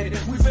excited.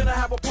 We finna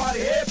have a party,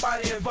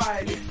 everybody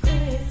invited.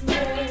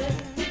 Christmas.